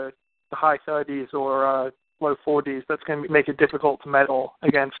the high 30s or low 40s. That's going to make it difficult to medal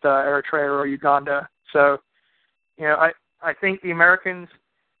against Eritrea or Uganda. So, I think the Americans,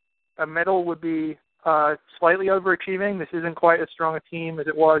 a medal would be slightly overachieving. This isn't quite as strong a team as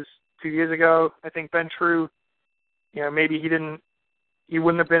it was 2 years ago. I think Ben True, maybe he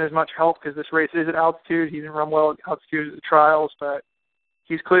wouldn't have been as much help because this race is at altitude. He didn't run well at altitude at the trials, but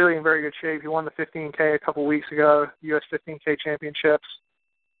he's clearly in very good shape. He won the 15K a couple weeks ago, U.S. 15K championships.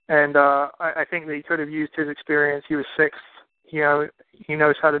 And I think that he could have used his experience. He was sixth. He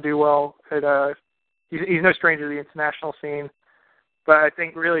knows how to do well. He's no stranger to the international scene. But I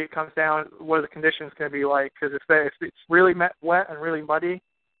think really it comes down to what are the conditions going to be like. Because if it's really wet and really muddy,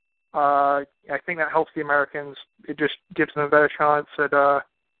 I think that helps the Americans. It just gives them a better chance at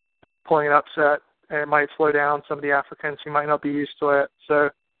pulling an upset, and it might slow down some of the Africans who might not be used to it. So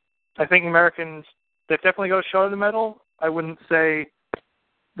I think Americans, they've definitely got a shot at the medal. I wouldn't say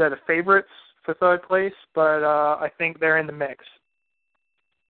they're the favorites for third place, but I think they're in the mix.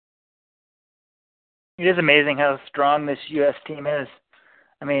 It is amazing how strong this U.S. team is.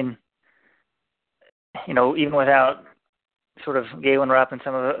 I mean, even without sort of Galen Rupp and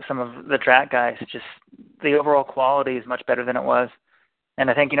some of the track guys, it's just the overall quality is much better than it was. And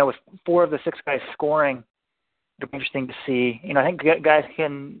I think, with 4 of the 6 guys scoring, it'll be interesting to see. I think guys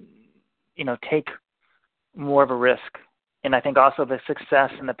can, take more of a risk. And I think also the success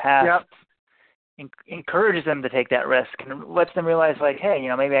in the past encourages them to take that risk and lets them realize, like, hey,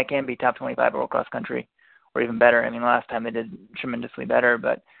 maybe I can be top 25 world cross country or even better. I mean, last time they did tremendously better,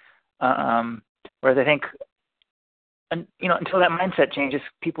 but whereas I think, until that mindset changes,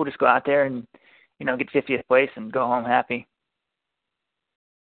 people just go out there and, get 50th place and go home happy.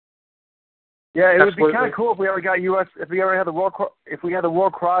 Yeah, it would be kind of cool if we ever got U.S. If we ever had the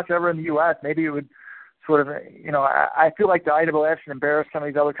World Cross ever in the U.S. Maybe it would sort of, I feel like the IAAF should embarrass some of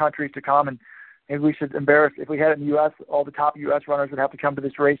these other countries to come, and maybe we should embarrass, if we had it in the U.S., all the top U.S. runners would have to come to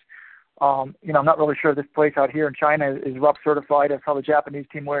this race. I'm not really sure this place out here in China is RUP certified. I saw the Japanese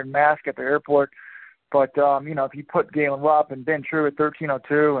team wearing masks at the airport. But, if you put Galen Rupp and Ben True at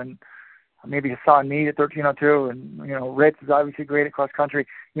 13:02 and maybe Hassan Mead at 13:02 and, Ritz is obviously great at cross country.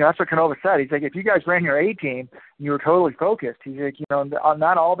 That's what Canova said. He's like, if you guys ran your A team and you were totally focused, he's like,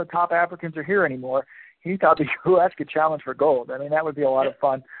 not all the top Africans are here anymore. He thought the U.S. could challenge for gold. I mean, that would be a lot of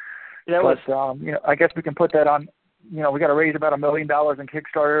fun. But I guess we can put that on, we got to raise about $1 million in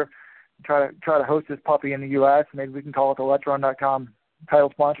Kickstarter, try to host this puppy in the U.S. Maybe we can call it the Let'sRun.com title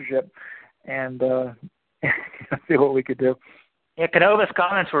sponsorship and see what we could do. Yeah, Canova's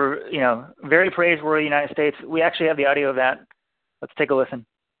comments were, very praiseworthy of the United States. We actually have the audio of that. Let's take a listen.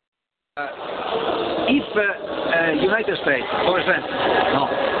 If United States, for example,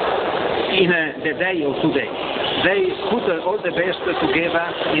 in the day or 2 days, they put all the best together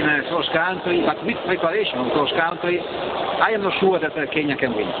in cross country, but with preparation on cross country, I am not sure that Kenya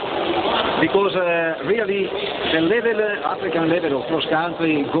can win. Because really the African level of cross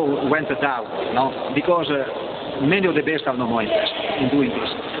country went down, because many of the best have no more interest in doing this.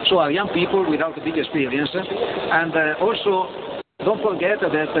 So our young people without a big experience, and also don't forget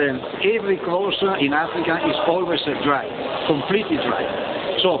that every cross in Africa is always dry, completely dry.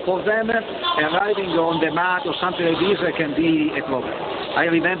 So for them, arriving on the mat or something like this can be a problem. I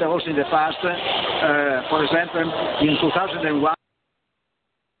remember also in the past, for example, in 2001.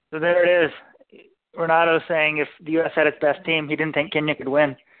 So there it is. Renato saying if the U.S. had its best team, he didn't think Kenya could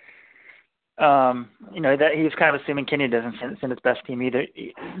win. That he was kind of assuming Kenya doesn't send its best team either.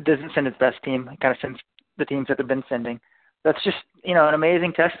 It doesn't send its best team. It kind of sends the teams that they've been sending. That's just, an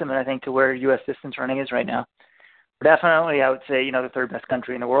amazing testament, I think, to where U.S. distance running is right now. Definitely, I would say, the third best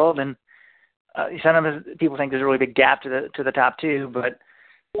country in the world, and sometimes people think there's a really big gap to the top 2, but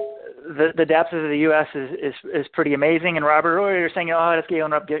the depth of the U.S. is pretty amazing. And Robert, earlier you're saying, how does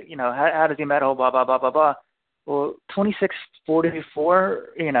Galen Rupp get, how does he medal, blah blah blah blah blah. Well,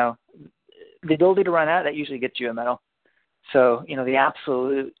 26:44, the ability to run that usually gets you a medal. So the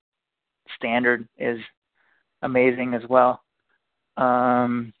absolute standard is amazing as well.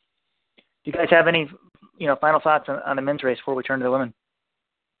 Do you guys have any final thoughts on the men's race before we turn to the women?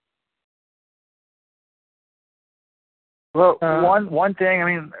 Well, one thing, I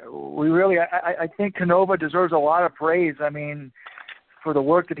mean, I think Canova deserves a lot of praise. I mean, for the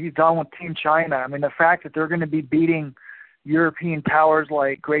work that he's done with Team China. I mean, the fact that they're going to be beating European powers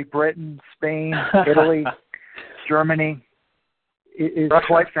like Great Britain, Spain, Italy, Germany is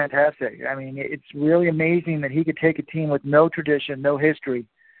quite fantastic. I mean, it's really amazing that he could take a team with no tradition, no history,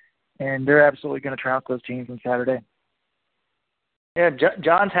 and they're absolutely going to trounce those teams on Saturday. Yeah,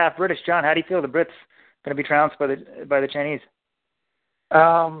 John's half British. John, how do you feel the Brits going to be trounced by the Chinese?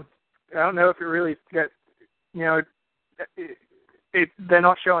 I don't know if it really gets, they're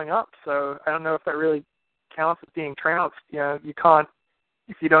not showing up, so I don't know if that really counts as being trounced. You can't,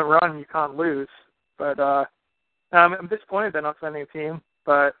 if you don't run, you can't lose. But I'm disappointed they're not sending a team.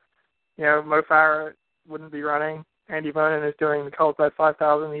 But Mo Farah wouldn't be running. Andy Vernon is doing the Carlsbad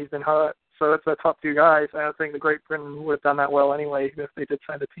 5,000. He's been hurt, so that's their top two guys. I don't think the Great Britain would have done that well anyway, even if they did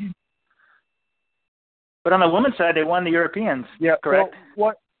send a team. But on the women's side, they won the Europeans. Yeah, correct. Well,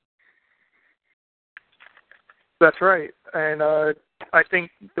 what? That's right, and I think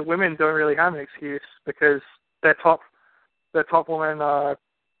the women don't really have an excuse because their top woman,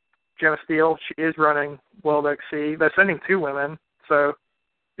 Gemma Steele, she is running World XC. They're sending two women, so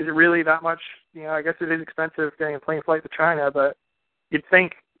is it really that much? I guess it is expensive getting a plane flight to China, but you'd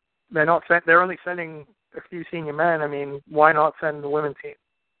think they're only sending a few senior men. I mean, why not send the women's team?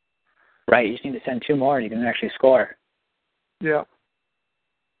 Right, you just need to send two more and you can actually score. Yeah.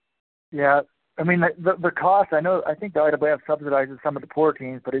 Yeah. I mean, the cost, I think the IAAF subsidizes some of the poor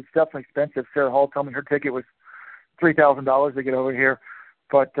teams, but it's definitely expensive. Sarah Hall told me her ticket was $3,000 to get over here.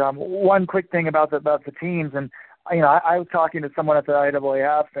 But one quick thing about the teams, and I was talking to someone at the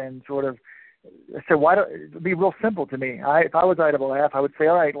IAAF and sort of said, it'd be real simple to me. If I was IAAF, I would say,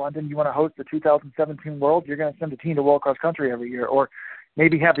 all right, London, you want to host the 2017 World? You're going to send a team to World Cross Country every year, or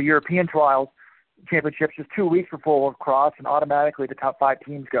maybe have the European Trials Championships just 2 weeks before World Cross, and automatically the top 5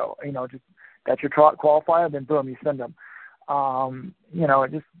 teams go. Just that's your qualifier, then boom, you send them.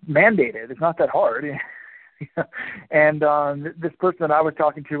 Just mandate it. It's not that hard. And this person that I was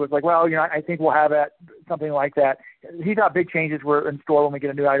talking to was like, well, I think we'll have something like that. He thought big changes were in store when we get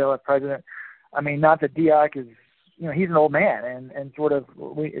a new IAAF president. I mean, not that Diak is, he's an old man, and sort of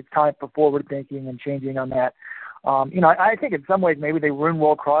it's time for forward thinking and changing on that. I think in some ways maybe they ruined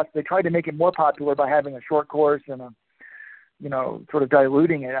World Cross. They tried to make it more popular by having a short course and sort of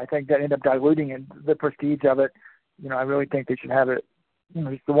diluting it. I think that ended up diluting the prestige of it. I really think they should have it,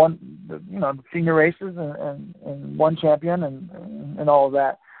 just the senior races and one champion and all of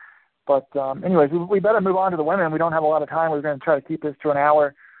that. But anyways, we better move on to the women. We don't have a lot of time. We're going to try to keep this to an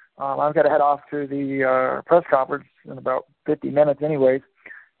hour. I've got to head off to the press conference in about 50 minutes anyways.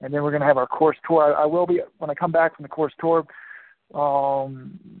 And then we're going to have our course tour. I will be, when I come back from the course tour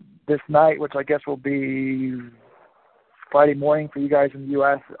this night, which I guess will be Friday morning for you guys in the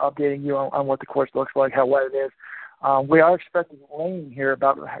U.S., updating you on what the course looks like, how wet it is. We are expecting rain here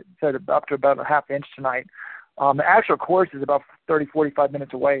up to about a half inch tonight. The actual course is about 30, 45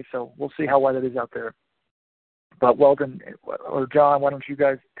 minutes away, so we'll see how wet it is out there. But Weldon or John, why don't you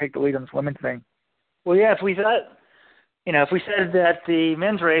guys take the lead on this women's thing? Well, yeah, if we said that the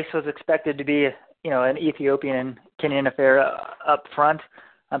men's race was expected to be, an Ethiopian and Kenyan affair up front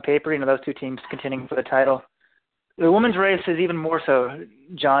on paper, those two teams contending for the title. The women's race is even more so.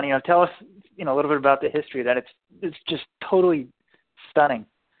 John, tell us, a little bit about the history of that. It's just totally stunning.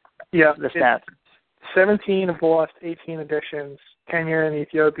 Yeah, the stats. 17 of the last 18 editions, Kenya and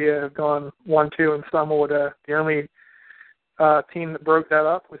Ethiopia have gone 1-2 in some order. The only team that broke that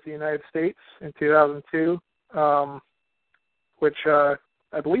up was the United States in 2002, which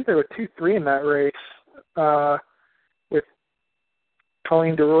I believe there were 2-3 in that race with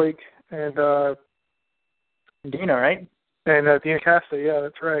Colleen DeRoig and Dina, right? And Dina Casta, yeah,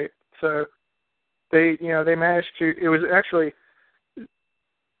 that's right. So they managed to. It was actually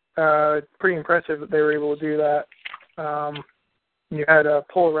pretty impressive that they were able to do that. You had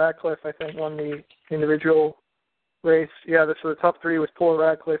Paula Radcliffe, I think, won the individual race. Yeah, so the top 3 was Paula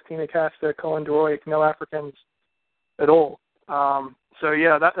Radcliffe, Tina Casta, Colin DeRoy, no Africans at all. So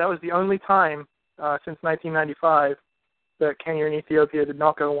yeah, that was the only time since 1995 that Kenya and Ethiopia did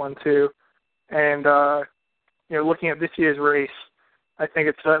not go 1-2. And looking at this year's race, I think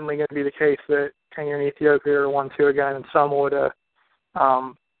it's certainly going to be the case that Kenya and Ethiopia are 1-2 again in some order.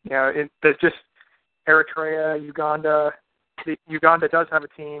 There's just Eritrea, Uganda. Uganda does have a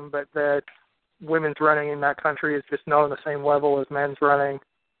team, but the women's running in that country is just not on the same level as men's running.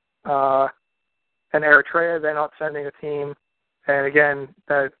 And Eritrea, they're not sending a team. And again,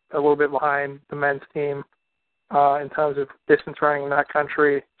 they're a little bit behind the men's team in terms of distance running in that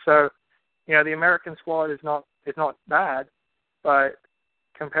country. So, the American squad is not bad, but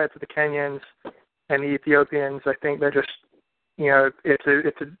compared to the Kenyans and the Ethiopians, I think they're just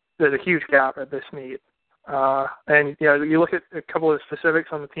there's a huge gap at this meet. And you look at a couple of the specifics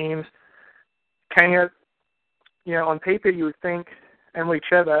on the teams. Kenya, on paper you would think Emily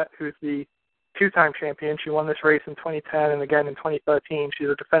Chebet, who's the two-time champion, she won this race in 2010 and again in 2013. She's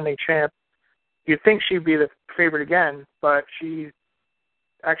a defending champ. You'd think she'd be the favorite again, but she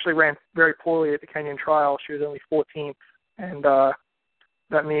actually ran very poorly at the Kenyan trial. She was only 14th, and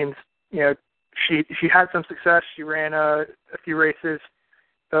that means she had some success. She ran a few races.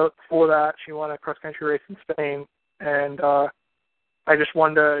 Before that, she won a cross-country race in Spain, and I just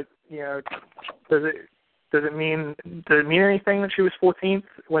wonder, does it mean anything that she was 14th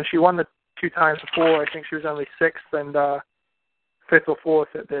when she won the two times before? I think she was only 6th and 5th or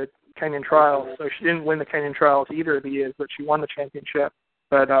 4th at the Kenyan trials. So she didn't win the Kenyan trials either of the years, but she won the championship.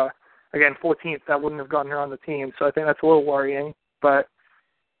 But again, 14th, that wouldn't have gotten her on the team. So I think that's a little worrying. But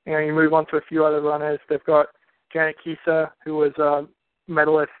you move on to a few other runners. They've got Janet Kisa, who was a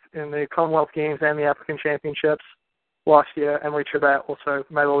medalist in the Commonwealth Games and the African Championships last year. Emily Chebet also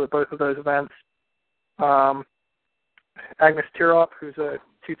medaled at both of those events. Agnes Tirop, who's a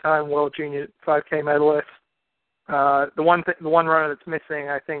two-time World Junior 5K medalist. The one runner that's missing,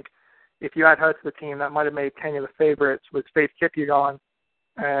 I think, if you add her to the team, that might have made Kenya the favorites, was Faith Kipyegon.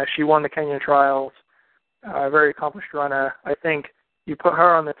 She won the Kenyan trials. A very accomplished runner. I think you put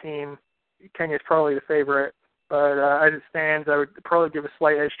her on the team, Kenya's probably the favorite. But as it stands, I would probably give a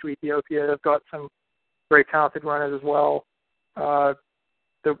slight edge to Ethiopia. They've got some very talented runners as well.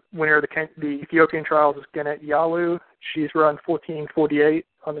 The winner of the Ethiopian trials is Genet Yalu. She's run 14:48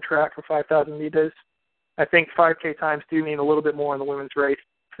 on the track for 5,000 meters. I think 5K times do mean a little bit more in the women's race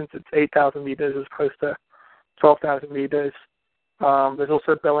since it's 8,000 meters as opposed to 12,000 meters. There's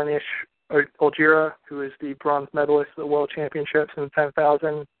also Belenish Olgira, who is the bronze medalist at the World Championships in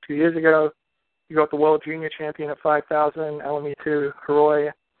 10,000 2 years ago. You got the World Junior Champion at 5,000, Alamitu Haroy.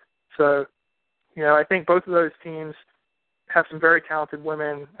 So, I think both of those teams have some very talented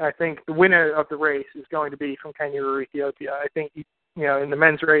women. I think the winner of the race is going to be from Kenya or Ethiopia. I think, in the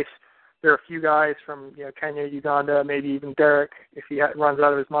men's race, there are a few guys from, Kenya, Uganda, maybe even Derek, if he runs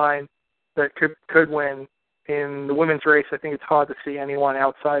out of his mind, that could win. In the women's race, I think it's hard to see anyone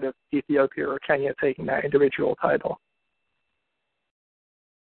outside of Ethiopia or Kenya taking that individual title.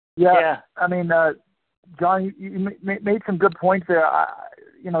 Yeah. I mean, John, you made some good points there.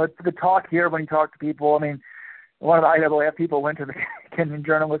 The talk here when you talk to people, I mean, one of the IAAF people went to the Kenyan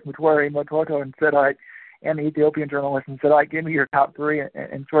journalist, Mutwari Mototo, and said, and the Ethiopian journalist, and said, give me your top three,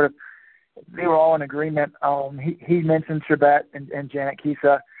 and sort of, they were all in agreement. He mentioned Chebet and Janet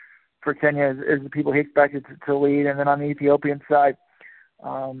Kisa for Kenya as the people he expected to lead. And then on the Ethiopian side,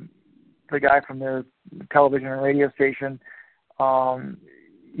 the guy from their television and radio station,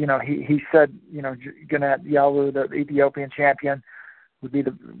 he said, Genet Yalu, the Ethiopian champion, would be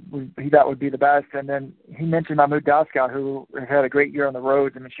the best. And then he mentioned Mahmoud Daska, who has had a great year on the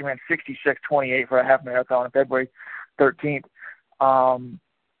roads. I mean, she ran 66:28 for a half marathon on February 13th,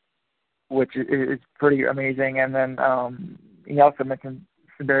 which is pretty amazing. And then he also mentioned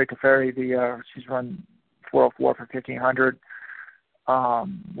Barry Teferi, she's run 4:04 for 1,500,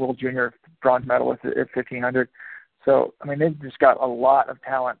 World Junior bronze medalist at 1,500. So, I mean, they've just got a lot of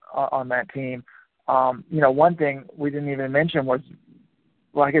talent on that team. One thing we didn't even mention was,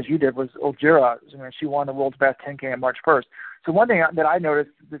 well, I guess you did, was Olgira. I mean, she won the world's best 10K on March 1st. So one thing that I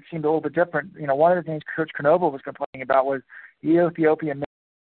noticed that seemed a little bit different, one of the things Coach Canova was complaining about was the Ethiopian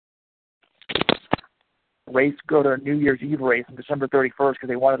race go to a New Year's Eve race on December 31st because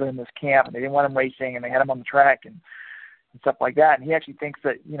they wanted them in this camp and they didn't want them racing and they had them on the track and stuff like that. And he actually thinks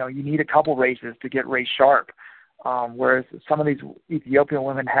that, you need a couple races to get race sharp. Whereas some of these Ethiopian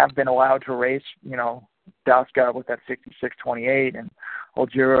women have been allowed to race, Daska with that 66:28 and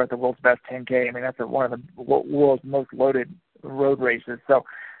Olgira at the world's best 10K. I mean, that's one of the world's most loaded road races. So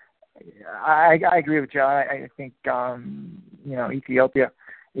I agree with John. I think, Ethiopia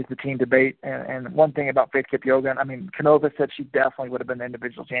is the team debate. And one thing about Faith Kipyegon, I mean, Canova said she definitely would have been the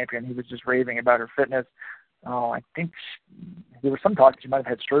individual champion. He was just raving about her fitness. I think there was some talk that she might have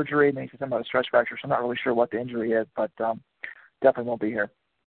had surgery, and then he said something about a stress fracture, so I'm not really sure what the injury is, but definitely won't be here.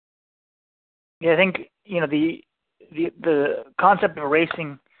 Yeah, I think, the concept of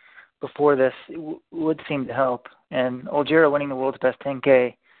racing before this would seem to help. And Olgira winning the world's best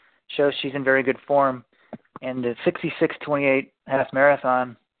 10K shows she's in very good form. And the 66:28 half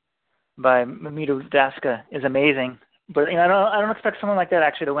marathon by Mahmoud Daska is amazing. But I don't expect someone like that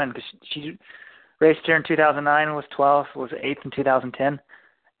actually to win, because she raced here in 2009, was 12th, was 8th in 2010.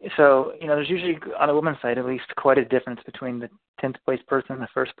 So, there's usually, on the women's side at least, quite a difference between the 10th place person and the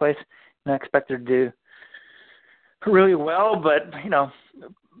first place. And I expect her to do really well, but,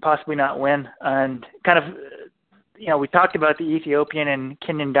 possibly not win. And kind of, we talked about the Ethiopian and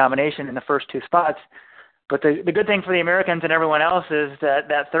Kenyan domination in the first two spots, but the good thing for the Americans and everyone else is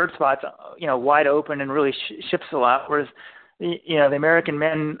that third spot's, wide open and really ships a lot, whereas, the American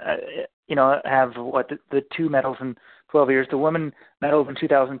men, have the two medals in 12 years. The women medals in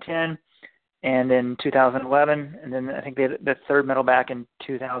 2010 and in 2011, and then I think they had the third medal back in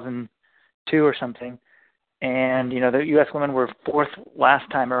 2002 or something. And, the U.S. women were fourth last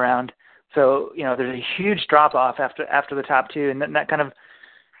time around. So, there's a huge drop-off after the top two, and then that kind of,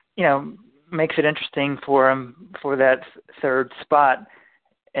 makes it interesting for them for that third spot.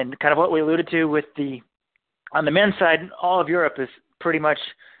 And kind of what we alluded to with on the men's side, all of Europe is pretty much,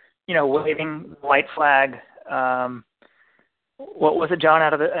 waving the white flag. What was it, John,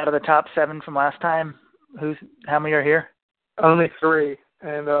 out of the top seven from last time? How many are here? Only three.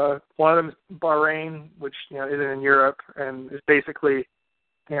 And one of them is Bahrain, which, isn't in Europe, and is basically,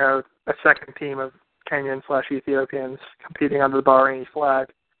 a second team of Kenyan/Ethiopians competing under the Bahraini flag.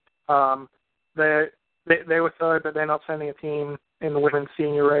 They were third, but they're not sending a team in the women's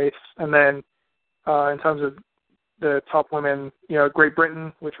senior race. And then in terms of the top women, Great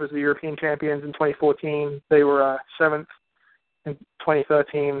Britain, which was the European champions in 2014, they were seventh in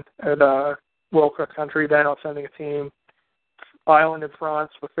 2013 at World Cross Country. They're not sending a team. Ireland and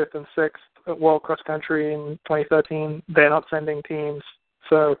France were fifth and sixth at World Cross Country in 2013. They're not sending teams.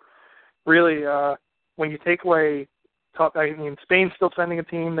 So really, when you take away Spain's still sending a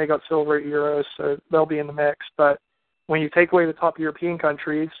team. They got silver at Euros, so they'll be in the mix. But when you take away the top European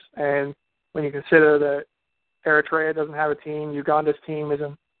countries, and when you consider that Eritrea doesn't have a team, Uganda's team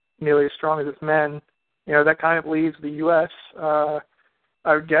isn't nearly as strong as its men, that kind of leaves the U.S., I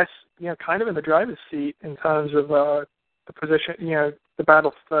would guess, kind of in the driver's seat in terms of the position, the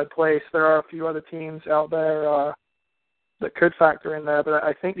battle for third place. There are a few other teams out there that could factor in there, but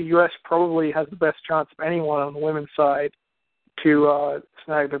I think the U.S. probably has the best chance of anyone on the women's side to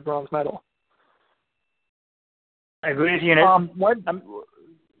snag the bronze medal. I agree with you. I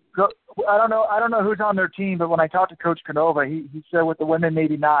don't know who's on their team, but when I talked to Coach Canova, he said with the women,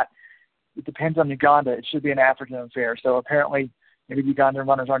 maybe not. It depends on Uganda. It should be an African affair. So apparently, maybe the Ugandan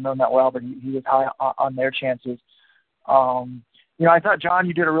runners aren't known that well, but he was high on their chances. I thought, John,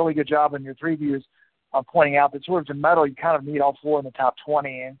 you did a really good job in your previews pointing out that sort of to medal, you kind of need all four in the top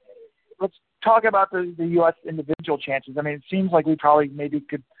 20. And let's talk about the U.S. individual chances. I mean, it seems like we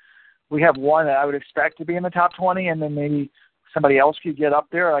have one that I would expect to be in the top 20, and then maybe somebody else could get up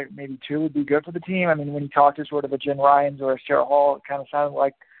there. Like maybe two would be good for the team. I mean, when you talk to sort of a Jen Ryans or a Sarah Hall, it kind of sounded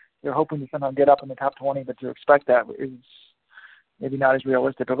like they're hoping to somehow get up in the top 20, but to expect that is maybe not as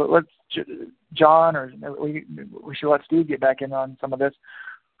realistic. But let's, John, or we should let Steve get back in on some of this.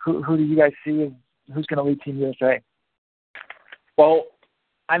 Who do you guys see as who's going to lead Team USA? Well,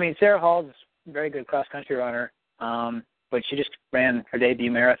 I mean, Sarah Hall's a very good cross-country runner, but she just ran her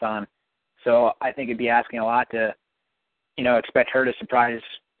debut marathon. So I think it'd be asking a lot to, expect her to surprise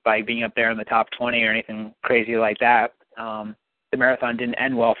by being up there in the top 20 or anything crazy like that. The marathon didn't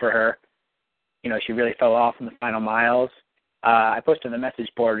end well for her. She really fell off in the final miles. I posted on the message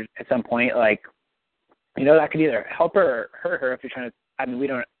board at some point, that could either help her or hurt her if you're trying to. I mean, we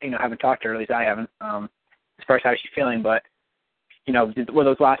don't, haven't talked to her, at least I haven't, as far as how she's feeling. But, were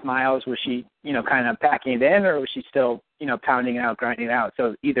those last miles, was she, kind of packing it in, or was she still, pounding it out, grinding it out?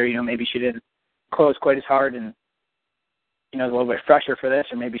 So either, maybe she didn't close quite as hard and, a little bit fresher for this,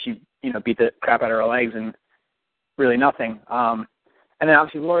 or maybe she, beat the crap out of her legs and really nothing. And then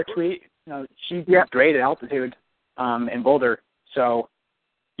obviously Laura Tweet, she did great at altitude in Boulder. So,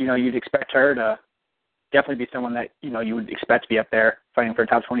 you'd expect her to definitely be someone that, you would expect to be up there fighting for a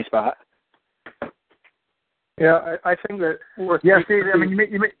top 20 spot. Yeah, I think that Steve, I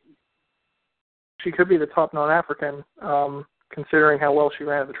mean, she could be the top non-African, considering how well she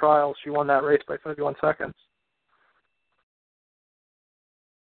ran at the trials. She won that race by 31 seconds.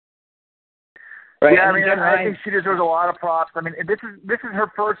 Right. Yeah, I think she deserves a lot of props. I mean, this is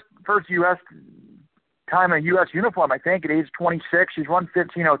her first U.S. time in a U.S. uniform, I think, at age 26. She's run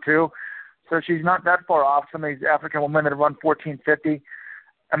 15:02, so she's not that far off some of these African women that have run 14:50.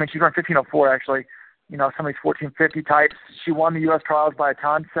 I mean, she's run 15:04, actually. Some of these 14:50 types. She won the U.S. trials by a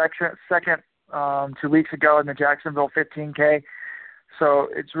ton second 2 weeks ago in the Jacksonville 15K. So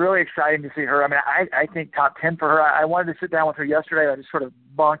it's really exciting to see her. I mean, I think top 10 for her. I wanted to sit down with her yesterday. I just sort of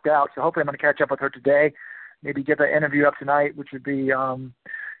bonked out. So hopefully I'm going to catch up with her today, maybe get the interview up tonight, which would be in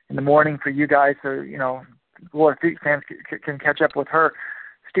the morning for you guys. So, Laura Feet fans can catch up with her.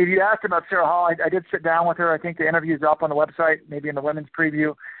 Steve, you asked about Sarah Hall. I did sit down with her. I think the interview is up on the website, maybe in the women's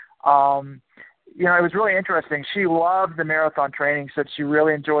preview. it was really interesting. She loved the marathon training, said she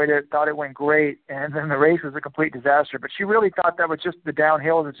really enjoyed it, thought it went great, and then the race was a complete disaster. But she really thought that was just the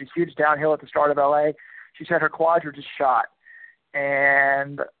downhill. There's a huge downhill at the start of LA. She said her quads were just shot.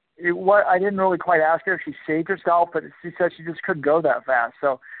 And I didn't really quite ask her if she saved herself, but she said she just couldn't go that fast.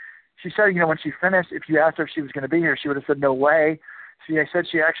 So she said, when she finished, if you asked her if she was going to be here, she would have said no way. She said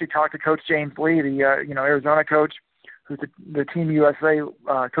she actually talked to Coach James Lee, the Arizona coach, who's the Team USA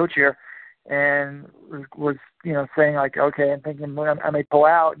coach here, and was saying like, okay, I'm thinking I may pull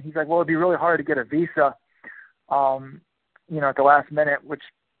out. And he's like, well, it'd be really hard to get a visa, at the last minute, which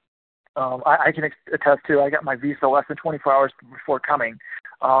I can attest to. I got my visa less than 24 hours before coming.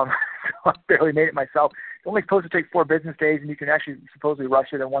 So I barely made it myself. It's only supposed to take 4 business days, and you can actually supposedly rush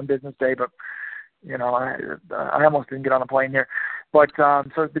it in 1 business day, but I almost didn't get on a plane here. But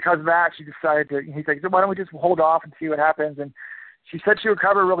so because of that, she decided he's like, why don't we just hold off and see what happens? And she said she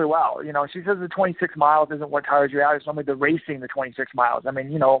recovered really well. She says the 26 miles isn't what tires you out. It's only the racing the 26 miles. I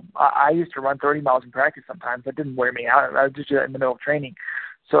mean, I used to run 30 miles in practice sometimes. That didn't wear me out. I was just in the middle of training.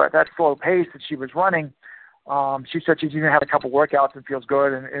 So at that slow pace that she was running, she said she's even had a couple workouts and feels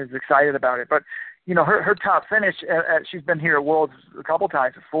good and is excited about it. But, her top finish, she's been here at Worlds a couple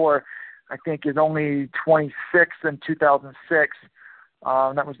times before, I think is only 26th in 2006.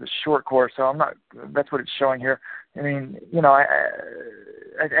 That was the short course, so that's what it's showing here. I mean,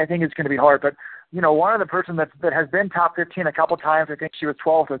 I think it's going to be hard, but, one of the person that has been top 15 a couple times, I think she was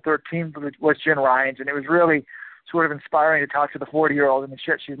 12th or 13th, was Jen Rhines, and it was really sort of inspiring to talk to the 40-year-old. I mean,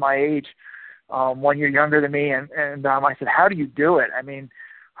 she's my age, 1 year younger than me, and I said, how do you do it? I mean,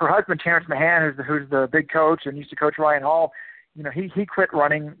 her husband, Terrence Mahan, who's the big coach and used to coach Ryan Hall, he quit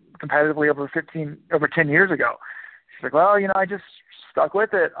running competitively over 10 years ago. She's like, well, I just stuck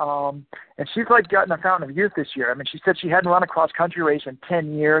with it. And she's like gotten a fountain of youth this year. I mean, she said she hadn't run a cross-country race in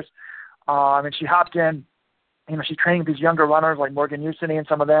 10 years. And she hopped in, she's training these younger runners like Morgan Usini and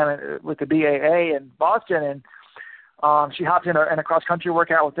some of them with the BAA in Boston. And she hopped in a cross-country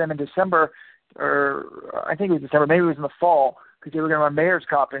workout with them in December, or I think it was December, maybe it was in the fall, because they were going to run Mayor's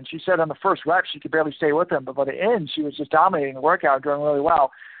Cup. And she said on the first rep she could barely stay with them, but by the end she was just dominating the workout, doing really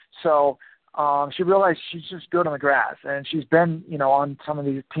well. So she realized she's just good on the grass, and she's been, on some of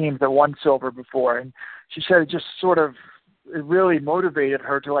these teams that won silver before. And she said it just it really motivated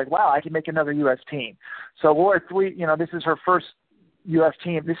her to like, wow, I can make another U.S. team. So we're at 3, this is her first U.S.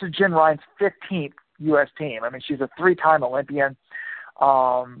 team. This is Jen Rhines' 15th U.S. team. I mean, she's a 3-time Olympian.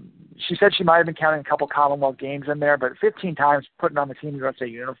 She said she might have been counting a couple Commonwealth Games in there, but 15 times putting on the Team USA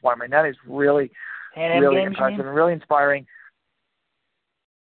uniform. I mean, that is really, really impressive and really inspiring.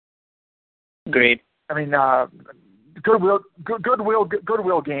 Great. I mean, Goodwill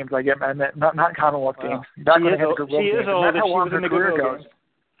Games, I get, man, not Commonwealth Games. Not going to get the Goodwill Games. She is old. That's how she long was her in the career Goodwill goes.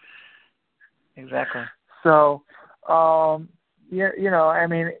 Games. Exactly. So, I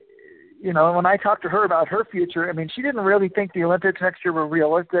mean, when I talked to her about her future, I mean, she didn't really think the Olympics next year were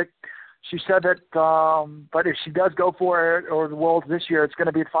realistic. She said that, but if she does go for it or the Worlds this year, it's going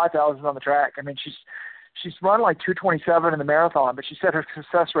to be at 5,000 on the track. I mean, she's run like 2:27 in the marathon, but she said her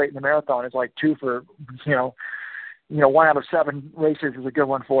success rate in the marathon is like 2 for, 1 out of 7 races is a good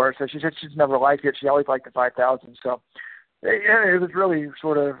one for her. So she said she's never liked it. She always liked the 5,000. So it was really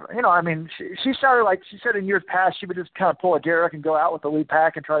sort of, I mean, she started like, she said in years past, she would just kind of pull a Derek and go out with the lead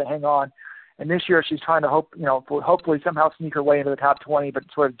pack and try to hang on. And this year she's trying to hopefully somehow sneak her way into the top 20, but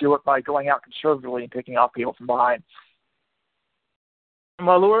sort of do it by going out conservatively and picking off people from behind.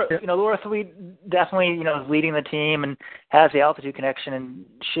 Well, Laura Sweet definitely, is leading the team and has the altitude connection and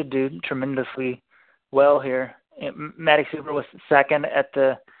should do tremendously well here. Maddie Super was second at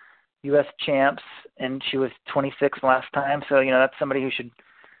the U.S. Champs, and she was 26th last time. So, that's somebody who should,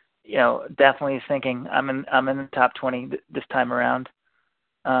 definitely is thinking, I'm in the top 20 this time around.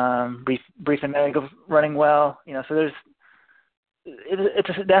 Brief and Megan running well, so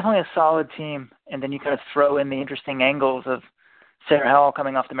it's definitely a solid team. And then you kind of throw in the interesting angles of Sarah Howell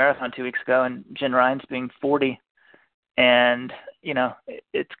coming off the marathon 2 weeks ago and Jen Rhines being 40. And,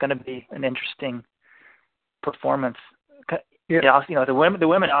 it's going to be an interesting performance. Yeah. The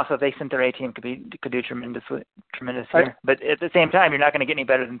women also, if they sent their A team, could do tremendous here. But at the same time, you're not going to get any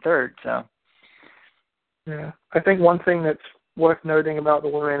better than third. So. Yeah, I think one thing that's worth noting about the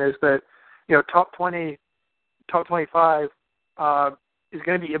women is that, top 20, top 25 is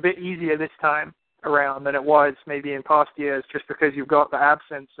going to be a bit easier this time around than it was maybe in past years, just because you've got the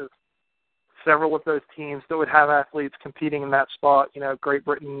absence of several of those teams that would have athletes competing in that spot. Great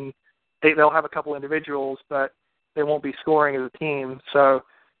Britain, they'll have a couple individuals, but they won't be scoring as a team. So,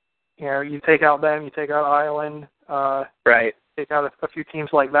 you take out them, you take out Ireland, right? Take out a few teams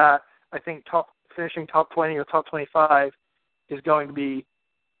like that. I think top finishing top 20 or top 25 is going to be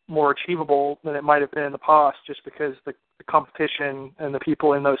more achievable than it might have been in the past, just because the competition and the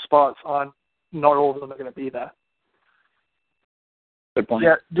people in those spots not all of them are going to be there. Good point.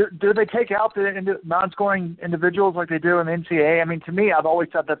 Yeah. Do they take out the non-scoring individuals like they do in the NCAA? I mean, to me, I've always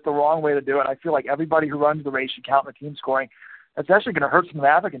said that's the wrong way to do it. I feel like everybody who runs the race should count the team scoring. That's actually going to hurt some of the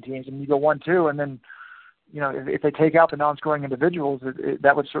African teams. I mean, you go 1-2, and then, if they take out the non-scoring individuals,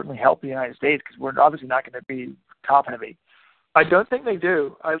 that would certainly help the United States, because we're obviously not going to be top heavy. I don't think they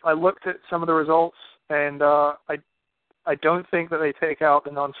do. I looked at some of the results, and I don't think that they take out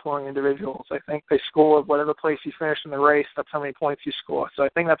the non-scoring individuals. I think they score whatever place you finish in the race. That's how many points you score. So I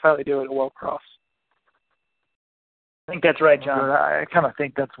think that's how they do it at World Cross. I think that's right, John. I kind of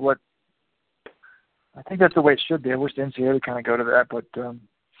think that's what. I think that's the way it should be. I wish the NCAA would kind of go to that, but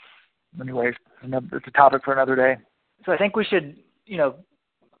anyways, it's a topic for another day. So I think we should,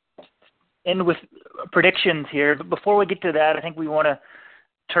 end with predictions here. But before we get to that, I think we want to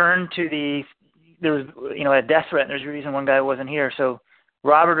turn to there was, a death threat, and there's a reason one guy wasn't here. So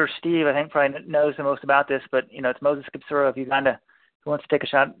Robert or Steve, I think, probably knows the most about this, but, it's Moses Kipsura of Uganda who wants to take a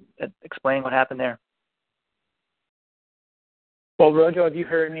shot at explaining what happened there. Well, Rojo, have you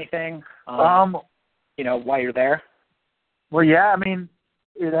heard anything, while you're there? Well, yeah, I mean,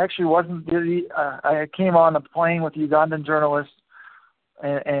 it actually wasn't really, I came on a plane with the Ugandan journalist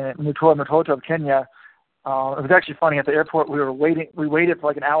and Mutua Matoto of Kenya. It was actually funny. At the airport, we waited for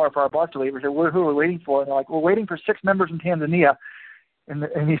like an hour for our bus to leave. We said, who are we waiting for? And they're like, we're waiting for 6 members from Tanzania. And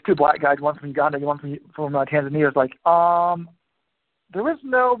these 2 black guys, one from Uganda, one from Tanzania, was like, there was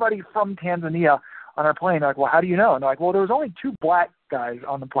nobody from Tanzania on our plane. They're like, well, how do you know? And they're like, well, there was only 2 black guys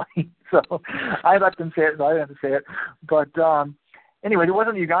on the plane. So I let them say it, so I didn't have to say it. But anyway, it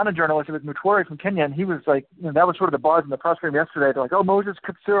wasn't a Uganda journalist. It was Mutwari from Kenya, and he was like, that was sort of the buzz in the press room yesterday. They're like, oh, Moses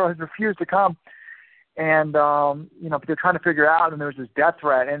Kipsura has refused to come. And, but they're trying to figure out, and there was this death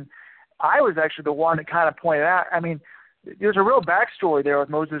threat. And I was actually the one that kind of pointed out, I mean, there's a real backstory there with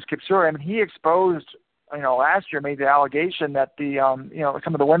Moses Kipsura. I mean, he exposed, last year made the allegation that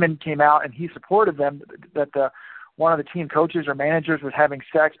some of the women came out and he supported them, that one of the team coaches or managers was having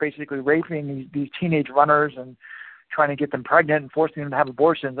sex, basically raping these teenage runners and trying to get them pregnant and forcing them to have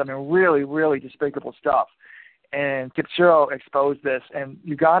abortions. I mean, really, really despicable stuff. And Kipsura exposed this, and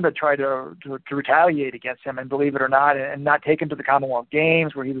Uganda tried to retaliate against him, and believe it or not, and not take him to the Commonwealth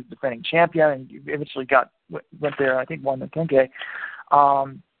Games where he was defending champion, and eventually went there, I think won the 10K.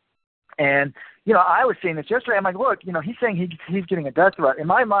 And, I was saying this yesterday. I'm like, look, he's saying he's getting a death threat. In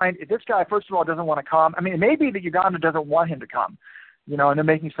my mind, if this guy, first of all, doesn't want to come, I mean, it may be that Uganda doesn't want him to come, and they're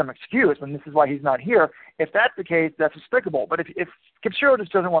making some excuse, and this is why he's not here. If that's the case, that's despicable. But if Kipsura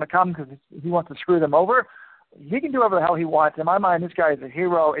just doesn't want to come because he wants to screw them over, he can do whatever the hell he wants. In my mind, this guy is a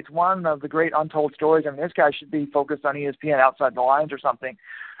hero. It's one of the great untold stories. I mean, this guy should be focused on ESPN Outside the Lines or something.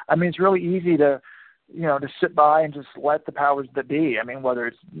 I mean, it's really easy to sit by and just let the powers that be. I mean, whether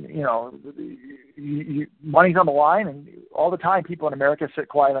it's, money's on the line, and all the time people in America sit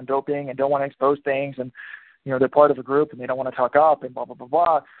quiet on doping and don't want to expose things, and, they're part of a group and they don't want to talk up and blah, blah, blah,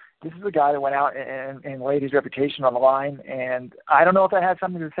 blah. This is a guy that went out and laid his reputation on the line, and I don't know if I had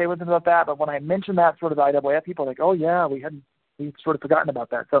something to say with him about that, but when I mentioned that sort of IAAF, people are like, oh, yeah, we've sort of forgotten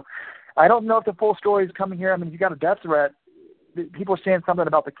about that. So I don't know if the full story is coming here. I mean, if you got a death threat, people are saying something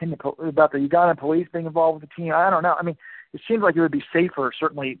about the Ugandan police being involved with the team. I don't know. I mean, it seems like it would be safer,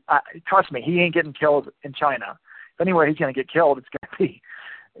 certainly. Trust me, he ain't getting killed in China. If anywhere he's going to get killed, it's going to be,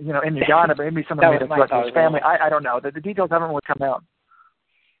 in Uganda, but maybe someone made a threat to his family. I don't know. The details haven't really come out.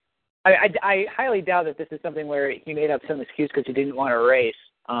 I highly doubt that this is something where he made up some excuse because he didn't want to race.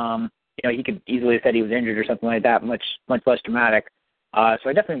 He could easily have said he was injured or something like that, much less dramatic. So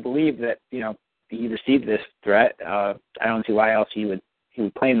I definitely believe that, he received this threat. I don't see why else he would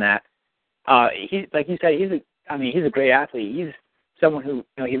claim that. He, like you said, he's a great athlete. He's someone who,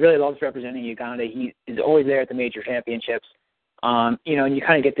 he really loves representing Uganda. He is always there at the major championships. And you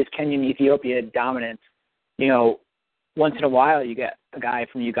kind of get this Kenyan-Ethiopia dominance. Once in a while, you get a guy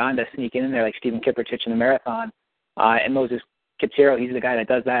from Uganda sneaking in there, like Stephen Kiprotich in the marathon, and Moses Kipsura. He's the guy that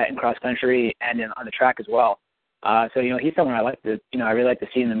does that in cross country and on the track as well. So he's someone I really like to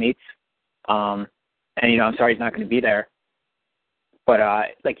see in the meets. And I'm sorry he's not going to be there. But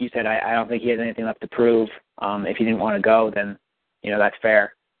like you said, I don't think he has anything left to prove. If he didn't want to go, then that's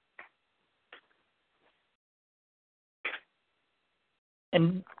fair.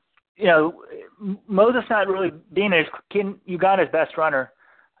 And Moses not really being Uganda's best runner,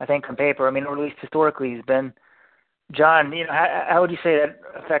 I think, on paper. I mean, or at least historically, he's been. John, how would you say that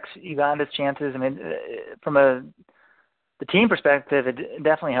affects Uganda's chances? I mean, from a the team perspective, it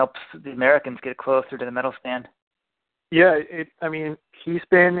definitely helps the Americans get closer to the medal stand. Yeah, he's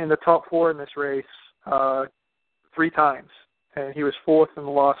been in the top 4 in this race 3 times, and he was 4th in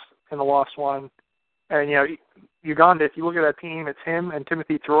the last one. And Uganda, if you look at that team, it's him and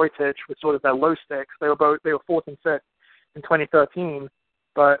Timothy Toroitich with sort of that low sticks. They were 4th and 5th in 2013,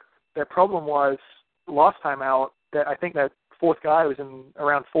 but their problem was last time out that I think that 4th guy was in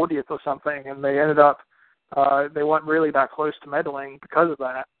around 40th or something, and they ended up they weren't really that close to medaling because of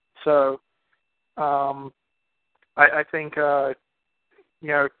that. So I think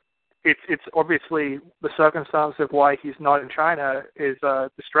it's obviously the circumstance of why he's not in China is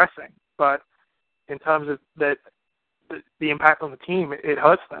distressing, but in terms of that the impact on the team, it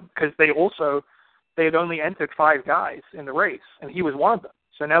hurts them because they had only entered 5 guys in the race, and he was one of them.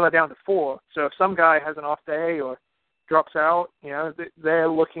 So now they're down to 4. So if some guy has an off day or drops out, they're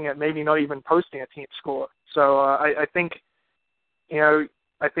looking at maybe not even posting a team score. So I think it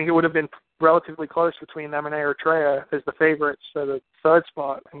would have been relatively close between them and Eritrea as the favorites for the 3rd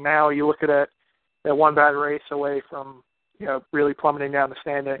spot. And now you look at it, they're one bad race away from really plummeting down the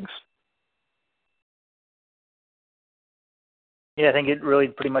standings. Yeah, I think it really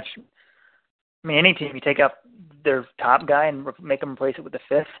pretty much. Any team, you take out their top guy and make them replace it with the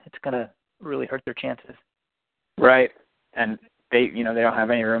 5th, it's going to really hurt their chances. Right, and they don't have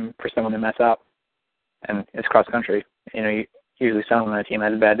any room for someone to mess up, and it's cross country. Usually someone on the team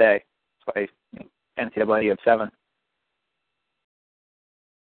has a bad day. That's why NCAA you have 7.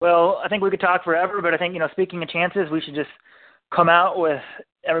 Well, I think we could talk forever, but I think speaking of chances, we should just come out with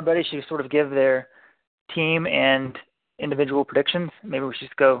everybody should sort of give their team and individual predictions. Maybe we should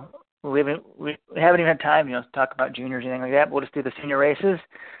just go. We haven't even had time, to talk about juniors or anything like that. We'll just do the senior races.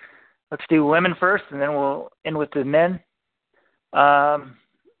 Let's do women first, and then we'll end with the men. Rojo,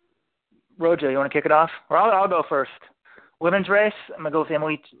 you want to kick it off? Or I'll go first. Women's race, I'm going to go with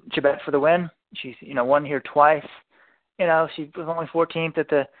Emily Chibet for the win. She's, won here twice. She was only 14th at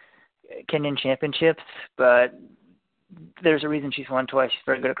the Kenyan Championships, but there's a reason she's won twice. She's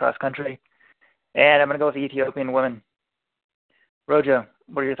very good at cross country. And I'm going to go with the Ethiopian women. Rojo,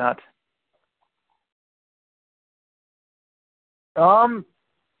 what are your thoughts? I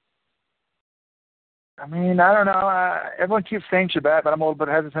don't know. Everyone keeps saying Chibet, but I'm a little bit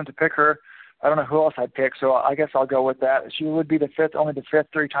hesitant to pick her. I don't know who else I'd pick, so I guess I'll go with that. She would be only the 5th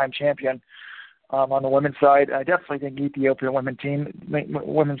 3-time champion on the women's side. I definitely think Ethiopian women's team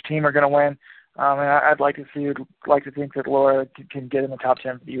are going to win. And I'd like to think that Laura can get in the top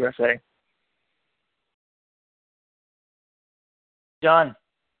 10 for the USA. John.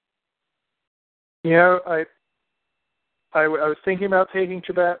 I was thinking about taking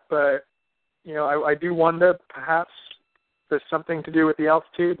Chibet, but I do wonder perhaps there's something to do with the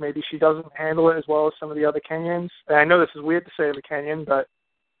altitude. Maybe she doesn't handle it as well as some of the other Kenyans. And I know this is weird to say of a Kenyan, but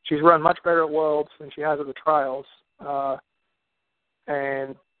she's run much better at Worlds than she has at the trials.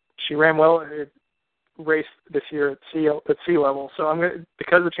 And she ran well at race this year at sea level. So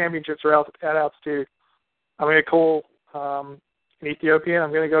because the championships are at altitude, I'm going to call in Ethiopia.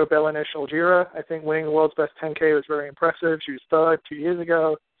 I'm going to go to Belanesh Algira. I think winning the world's best 10K was very impressive. She was 3rd 2 years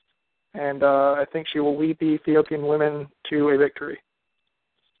ago. And I think she will lead the Ethiopian women to a victory.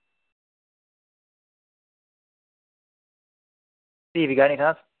 Steve, you got any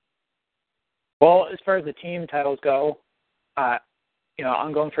thoughts? Well, as far as the team titles go, I'm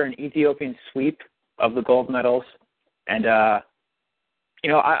going for an Ethiopian sweep of the gold medals, and I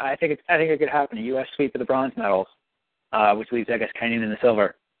think it could happen, a U.S. sweep of the bronze medals, which leaves, I guess, Kenyan in the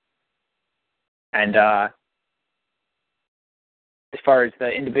silver. And as far as the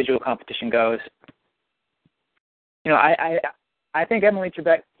individual competition goes, I think Emily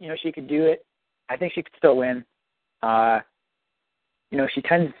Trebek, she could do it. I think she could still win. It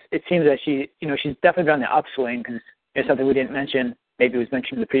seems that she's definitely been on the upswing because it's something we didn't mention. Maybe it was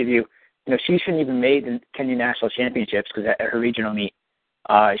mentioned in the preview. She shouldn't even made the Kenyan National Championships because at her regional meet,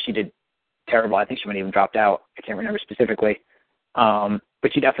 she did terrible. I think she might have even dropped out. I can't remember specifically.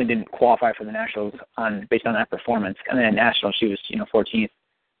 But she definitely didn't qualify for the Nationals based on that performance. And then at Nationals, she was, 14th.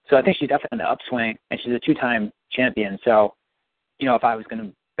 So I think she's definitely on the upswing, and she's a 2-time champion. So, if I was going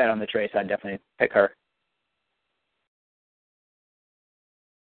to bet on this race, I'd definitely pick her.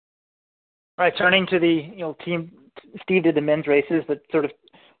 All right, turning to the team, Steve did the men's races, but sort of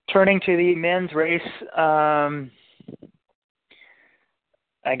turning to the men's race, I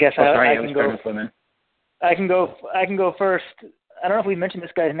guess I can go. I can go first. I don't know if we mentioned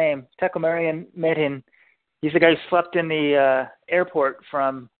this guy's name, Tekomarian Medhin. He's the guy who slept in the airport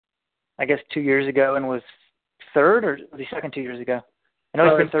from, I guess, 2 years ago and was 3rd, or was he 2nd 2 years ago? I know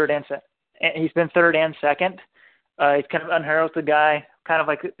he's been 3rd and 2nd. He's kind of unheralded guy, kind of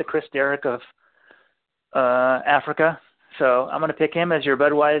like the Chris Derrick of Africa. So I'm going to pick him as your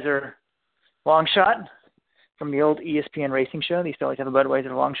Budweiser long shot from the old ESPN racing show. They used to always have a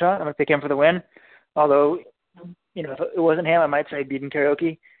Budweiser long shot. I'm going to pick him for the win. Although, if it wasn't him, I might say beating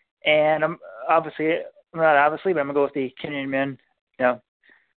Karaoke. And I'm not obviously, but I'm going to go with the Kenyan men.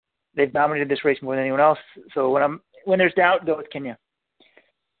 They've dominated this race more than anyone else. So when there's doubt, go with Kenya.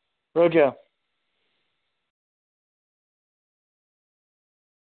 Rojo.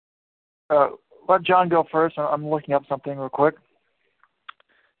 Let John go first. I'm looking up something real quick.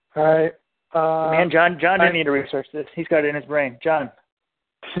 All right. Man, John didn't need to research this. He's got it in his brain. John.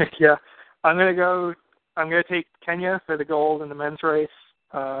 Yeah. I'm going to take Kenya for the gold in the men's race.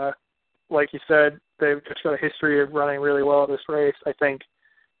 Like you said, they've just got a history of running really well at this race. I think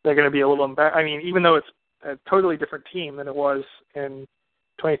they're going to be a little embarrassed. I mean, even though it's a totally different team than it was in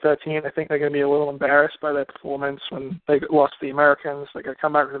 2013, I think they're going to be a little embarrassed by their performance when they lost to the Americans. They're going to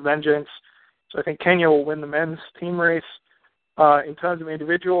come back with a vengeance. So I think Kenya will win the men's team race. In terms of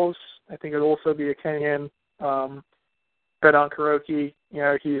individuals, I think it'll also be a Kenyan. Bedon Karoki,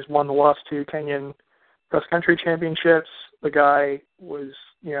 he's won the last 2 Kenyan cross-country championships. The guy was,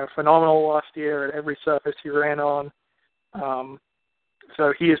 phenomenal last year at every surface he ran on.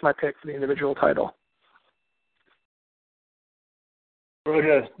 So he is my pick for the individual title.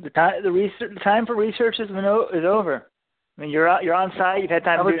 Rojo, the time for research is over. I mean, you're on site. You've had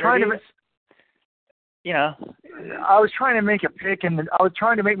time to do interviews. I was trying to make a pick, and I was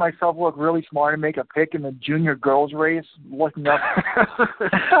trying to make myself look really smart and make a pick in the junior girls race, looking up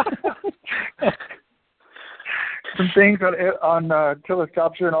some things on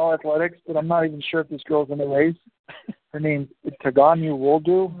telescopture and all athletics, but I'm not even sure if this girl's in the race. Her name's Taganyi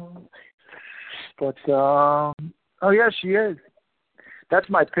Woldu. But, yeah, she is. That's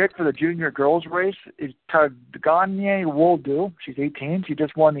my pick for the junior girls race is Taganyi Woldu. She's 18. She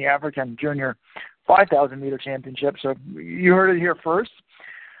just won the African Junior 5,000-meter championship. So you heard it here first.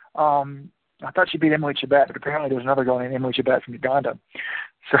 I thought she beat Emily Chibet, but apparently there was another girl named Emily Chibet from Uganda.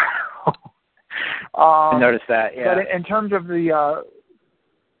 So I noticed that, yeah. But in terms of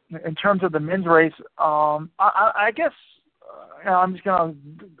the men's race, I guess I'm just gonna,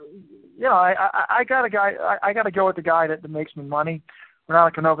 I got to go with the guy that makes me money.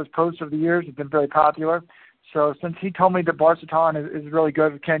 Renato Canova's post over the years has been very popular. So since he told me that Barsatan is really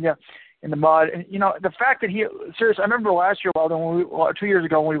good with Kenya in the mud, and the fact that seriously, I remember last year, 2 years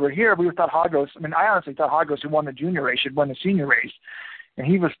ago when we were here, we thought Hagos. I mean, I honestly thought Hagos, who won the junior race, should win the senior race, and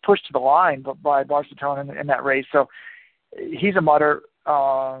he was pushed to the line by Barsatan in that race. So he's a mudder.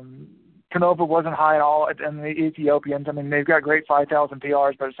 Canova wasn't high at all, and the Ethiopians. I mean, they've got great 5,000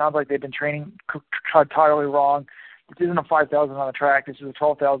 PRs, but it sounds like they've been training entirely wrong. This isn't a 5,000 on the track. This is a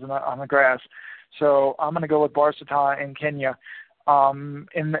 12,000 on the grass. So I'm going to go with Barsatan in Kenya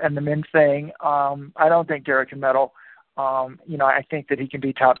in the men's thing. I don't think Derek can medal. I think that he can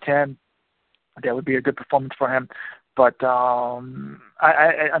be top 10. That would be a good performance for him. But I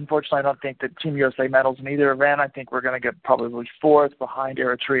unfortunately, I don't think that Team USA medals in either event. I think we're going to get probably 4th behind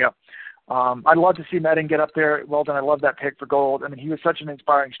Eritrea. I'd love to see Medin get up there. Weldon, I love that pick for gold. I mean, he was such an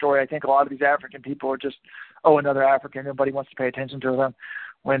inspiring story. I think a lot of these African people are just, another African. Nobody wants to pay attention to them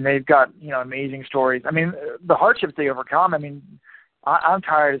when they've got, amazing stories. I mean, the hardships they overcome, I mean, I'm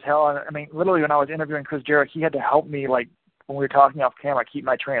tired as hell. I mean, literally when I was interviewing Chris Derrick, he had to help me, like, when we were talking off camera, keep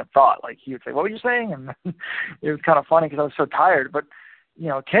my train of thought. Like, he would say, "What were you saying?" And it was kind of funny because I was so tired. But,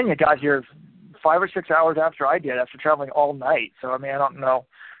 Kenya got here 5 or 6 hours after I did, after traveling all night. So, I mean, I don't know.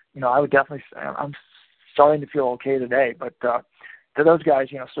 I would definitely – I'm starting to feel okay today. But to those guys,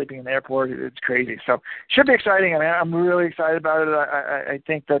 sleeping in the airport, it's crazy. So, should be exciting. I mean, I'm really excited about it. I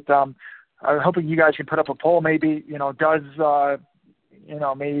think that I'm hoping you guys can put up a poll maybe,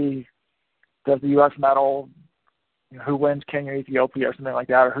 maybe does the U.S. medal – who wins Kenya, Ethiopia, or something like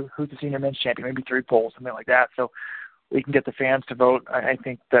that, or who's the senior men's champion, maybe 3 polls, something like that, so we can get the fans to vote. I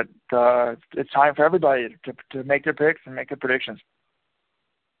think that it's time for everybody to make their picks and make their predictions.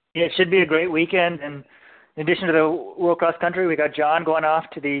 Yeah, it should be a great weekend, and in addition to the World Cross Country, we got John going off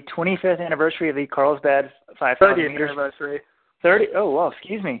to the 25th anniversary of the Carlsbad 5,000 30th meters. anniversary. 30? Oh, well,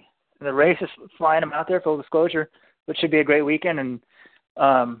 excuse me. The race is flying him out there, full disclosure, which should be a great weekend, and,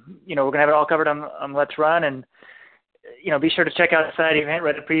 we're going to have it all covered on Let's Run, and be sure to check out the site, event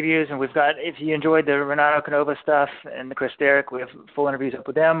Reddit previews, and we've got, if you enjoyed the Renato Canova stuff and the Chris Derrick, we have full interviews up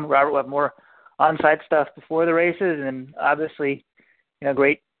with them. Robert will have more on-site stuff before the races, and obviously,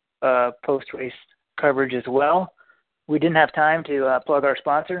 great post-race coverage as well. We didn't have time to plug our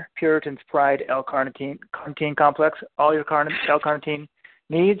sponsor, Puritan's Pride L-Carnitine Complex. All your L-Carnitine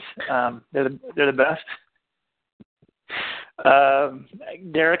needs, they're the best.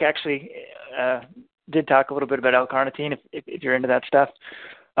 Derek actually did talk a little bit about L-carnitine if you're into that stuff.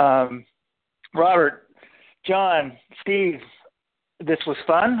 Robert, John, Steve, this was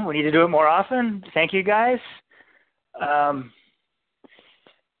fun. We need to do it more often. Thank you, guys.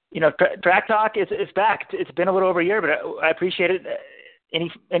 Track Talk is back. It's been a little over a year, but I appreciate it.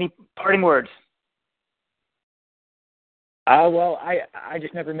 Any parting words? Well, I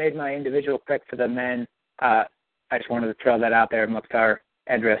just never made my individual pick for the men. I just wanted to throw that out there. Mukhtar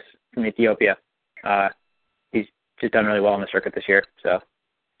Edris from Ethiopia. He's just done really well on the circuit this year. So,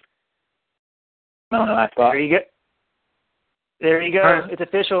 there you go. There you go. Right. It's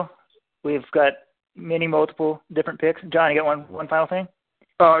official. We've got multiple different picks. John, you got one final thing?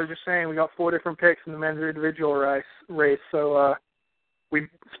 Oh, I was just saying we got 4 different picks in the men's individual race. So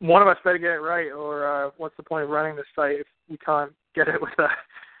one of us better get it right, or what's the point of running this site if we can't get it with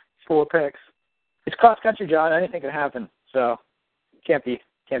 4 picks? It's cross country, John. Anything can happen. So can't be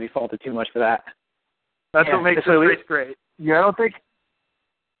faulted too much for that. That's what makes this race great. Yeah, I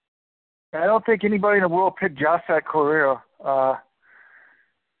don't think anybody in the world picked Jacek Correa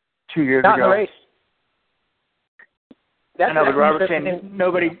 2 years Not ago. in the race. I know, but Robert saying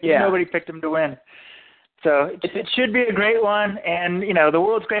nobody picked him to win. So it should be a great one. And, the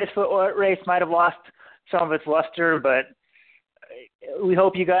world's greatest foot race might have lost some of its luster, but we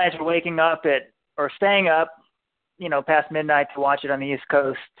hope you guys are waking up or staying up, past midnight to watch it on the East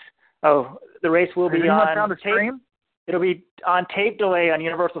Coast. Oh, the race will be on tape. It'll be on tape delay on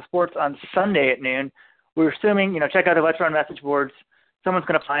Universal Sports on Sunday at noon. We're assuming, check out the Let's Run message boards. Someone's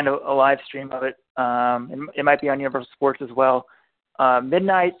going to find a live stream of it. It might be on Universal Sports as well.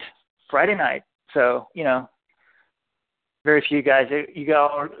 Midnight, Friday night. So, very few guys. You all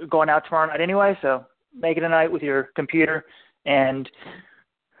are going out tomorrow night anyway, so make it a night with your computer. And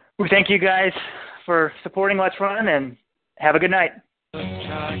we thank you guys for supporting Let's Run, and have a good night.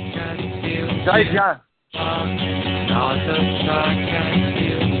 Nice, John. Not the track and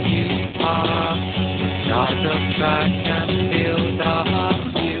field you are. Not the track and field are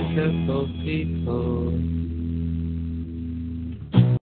beautiful people.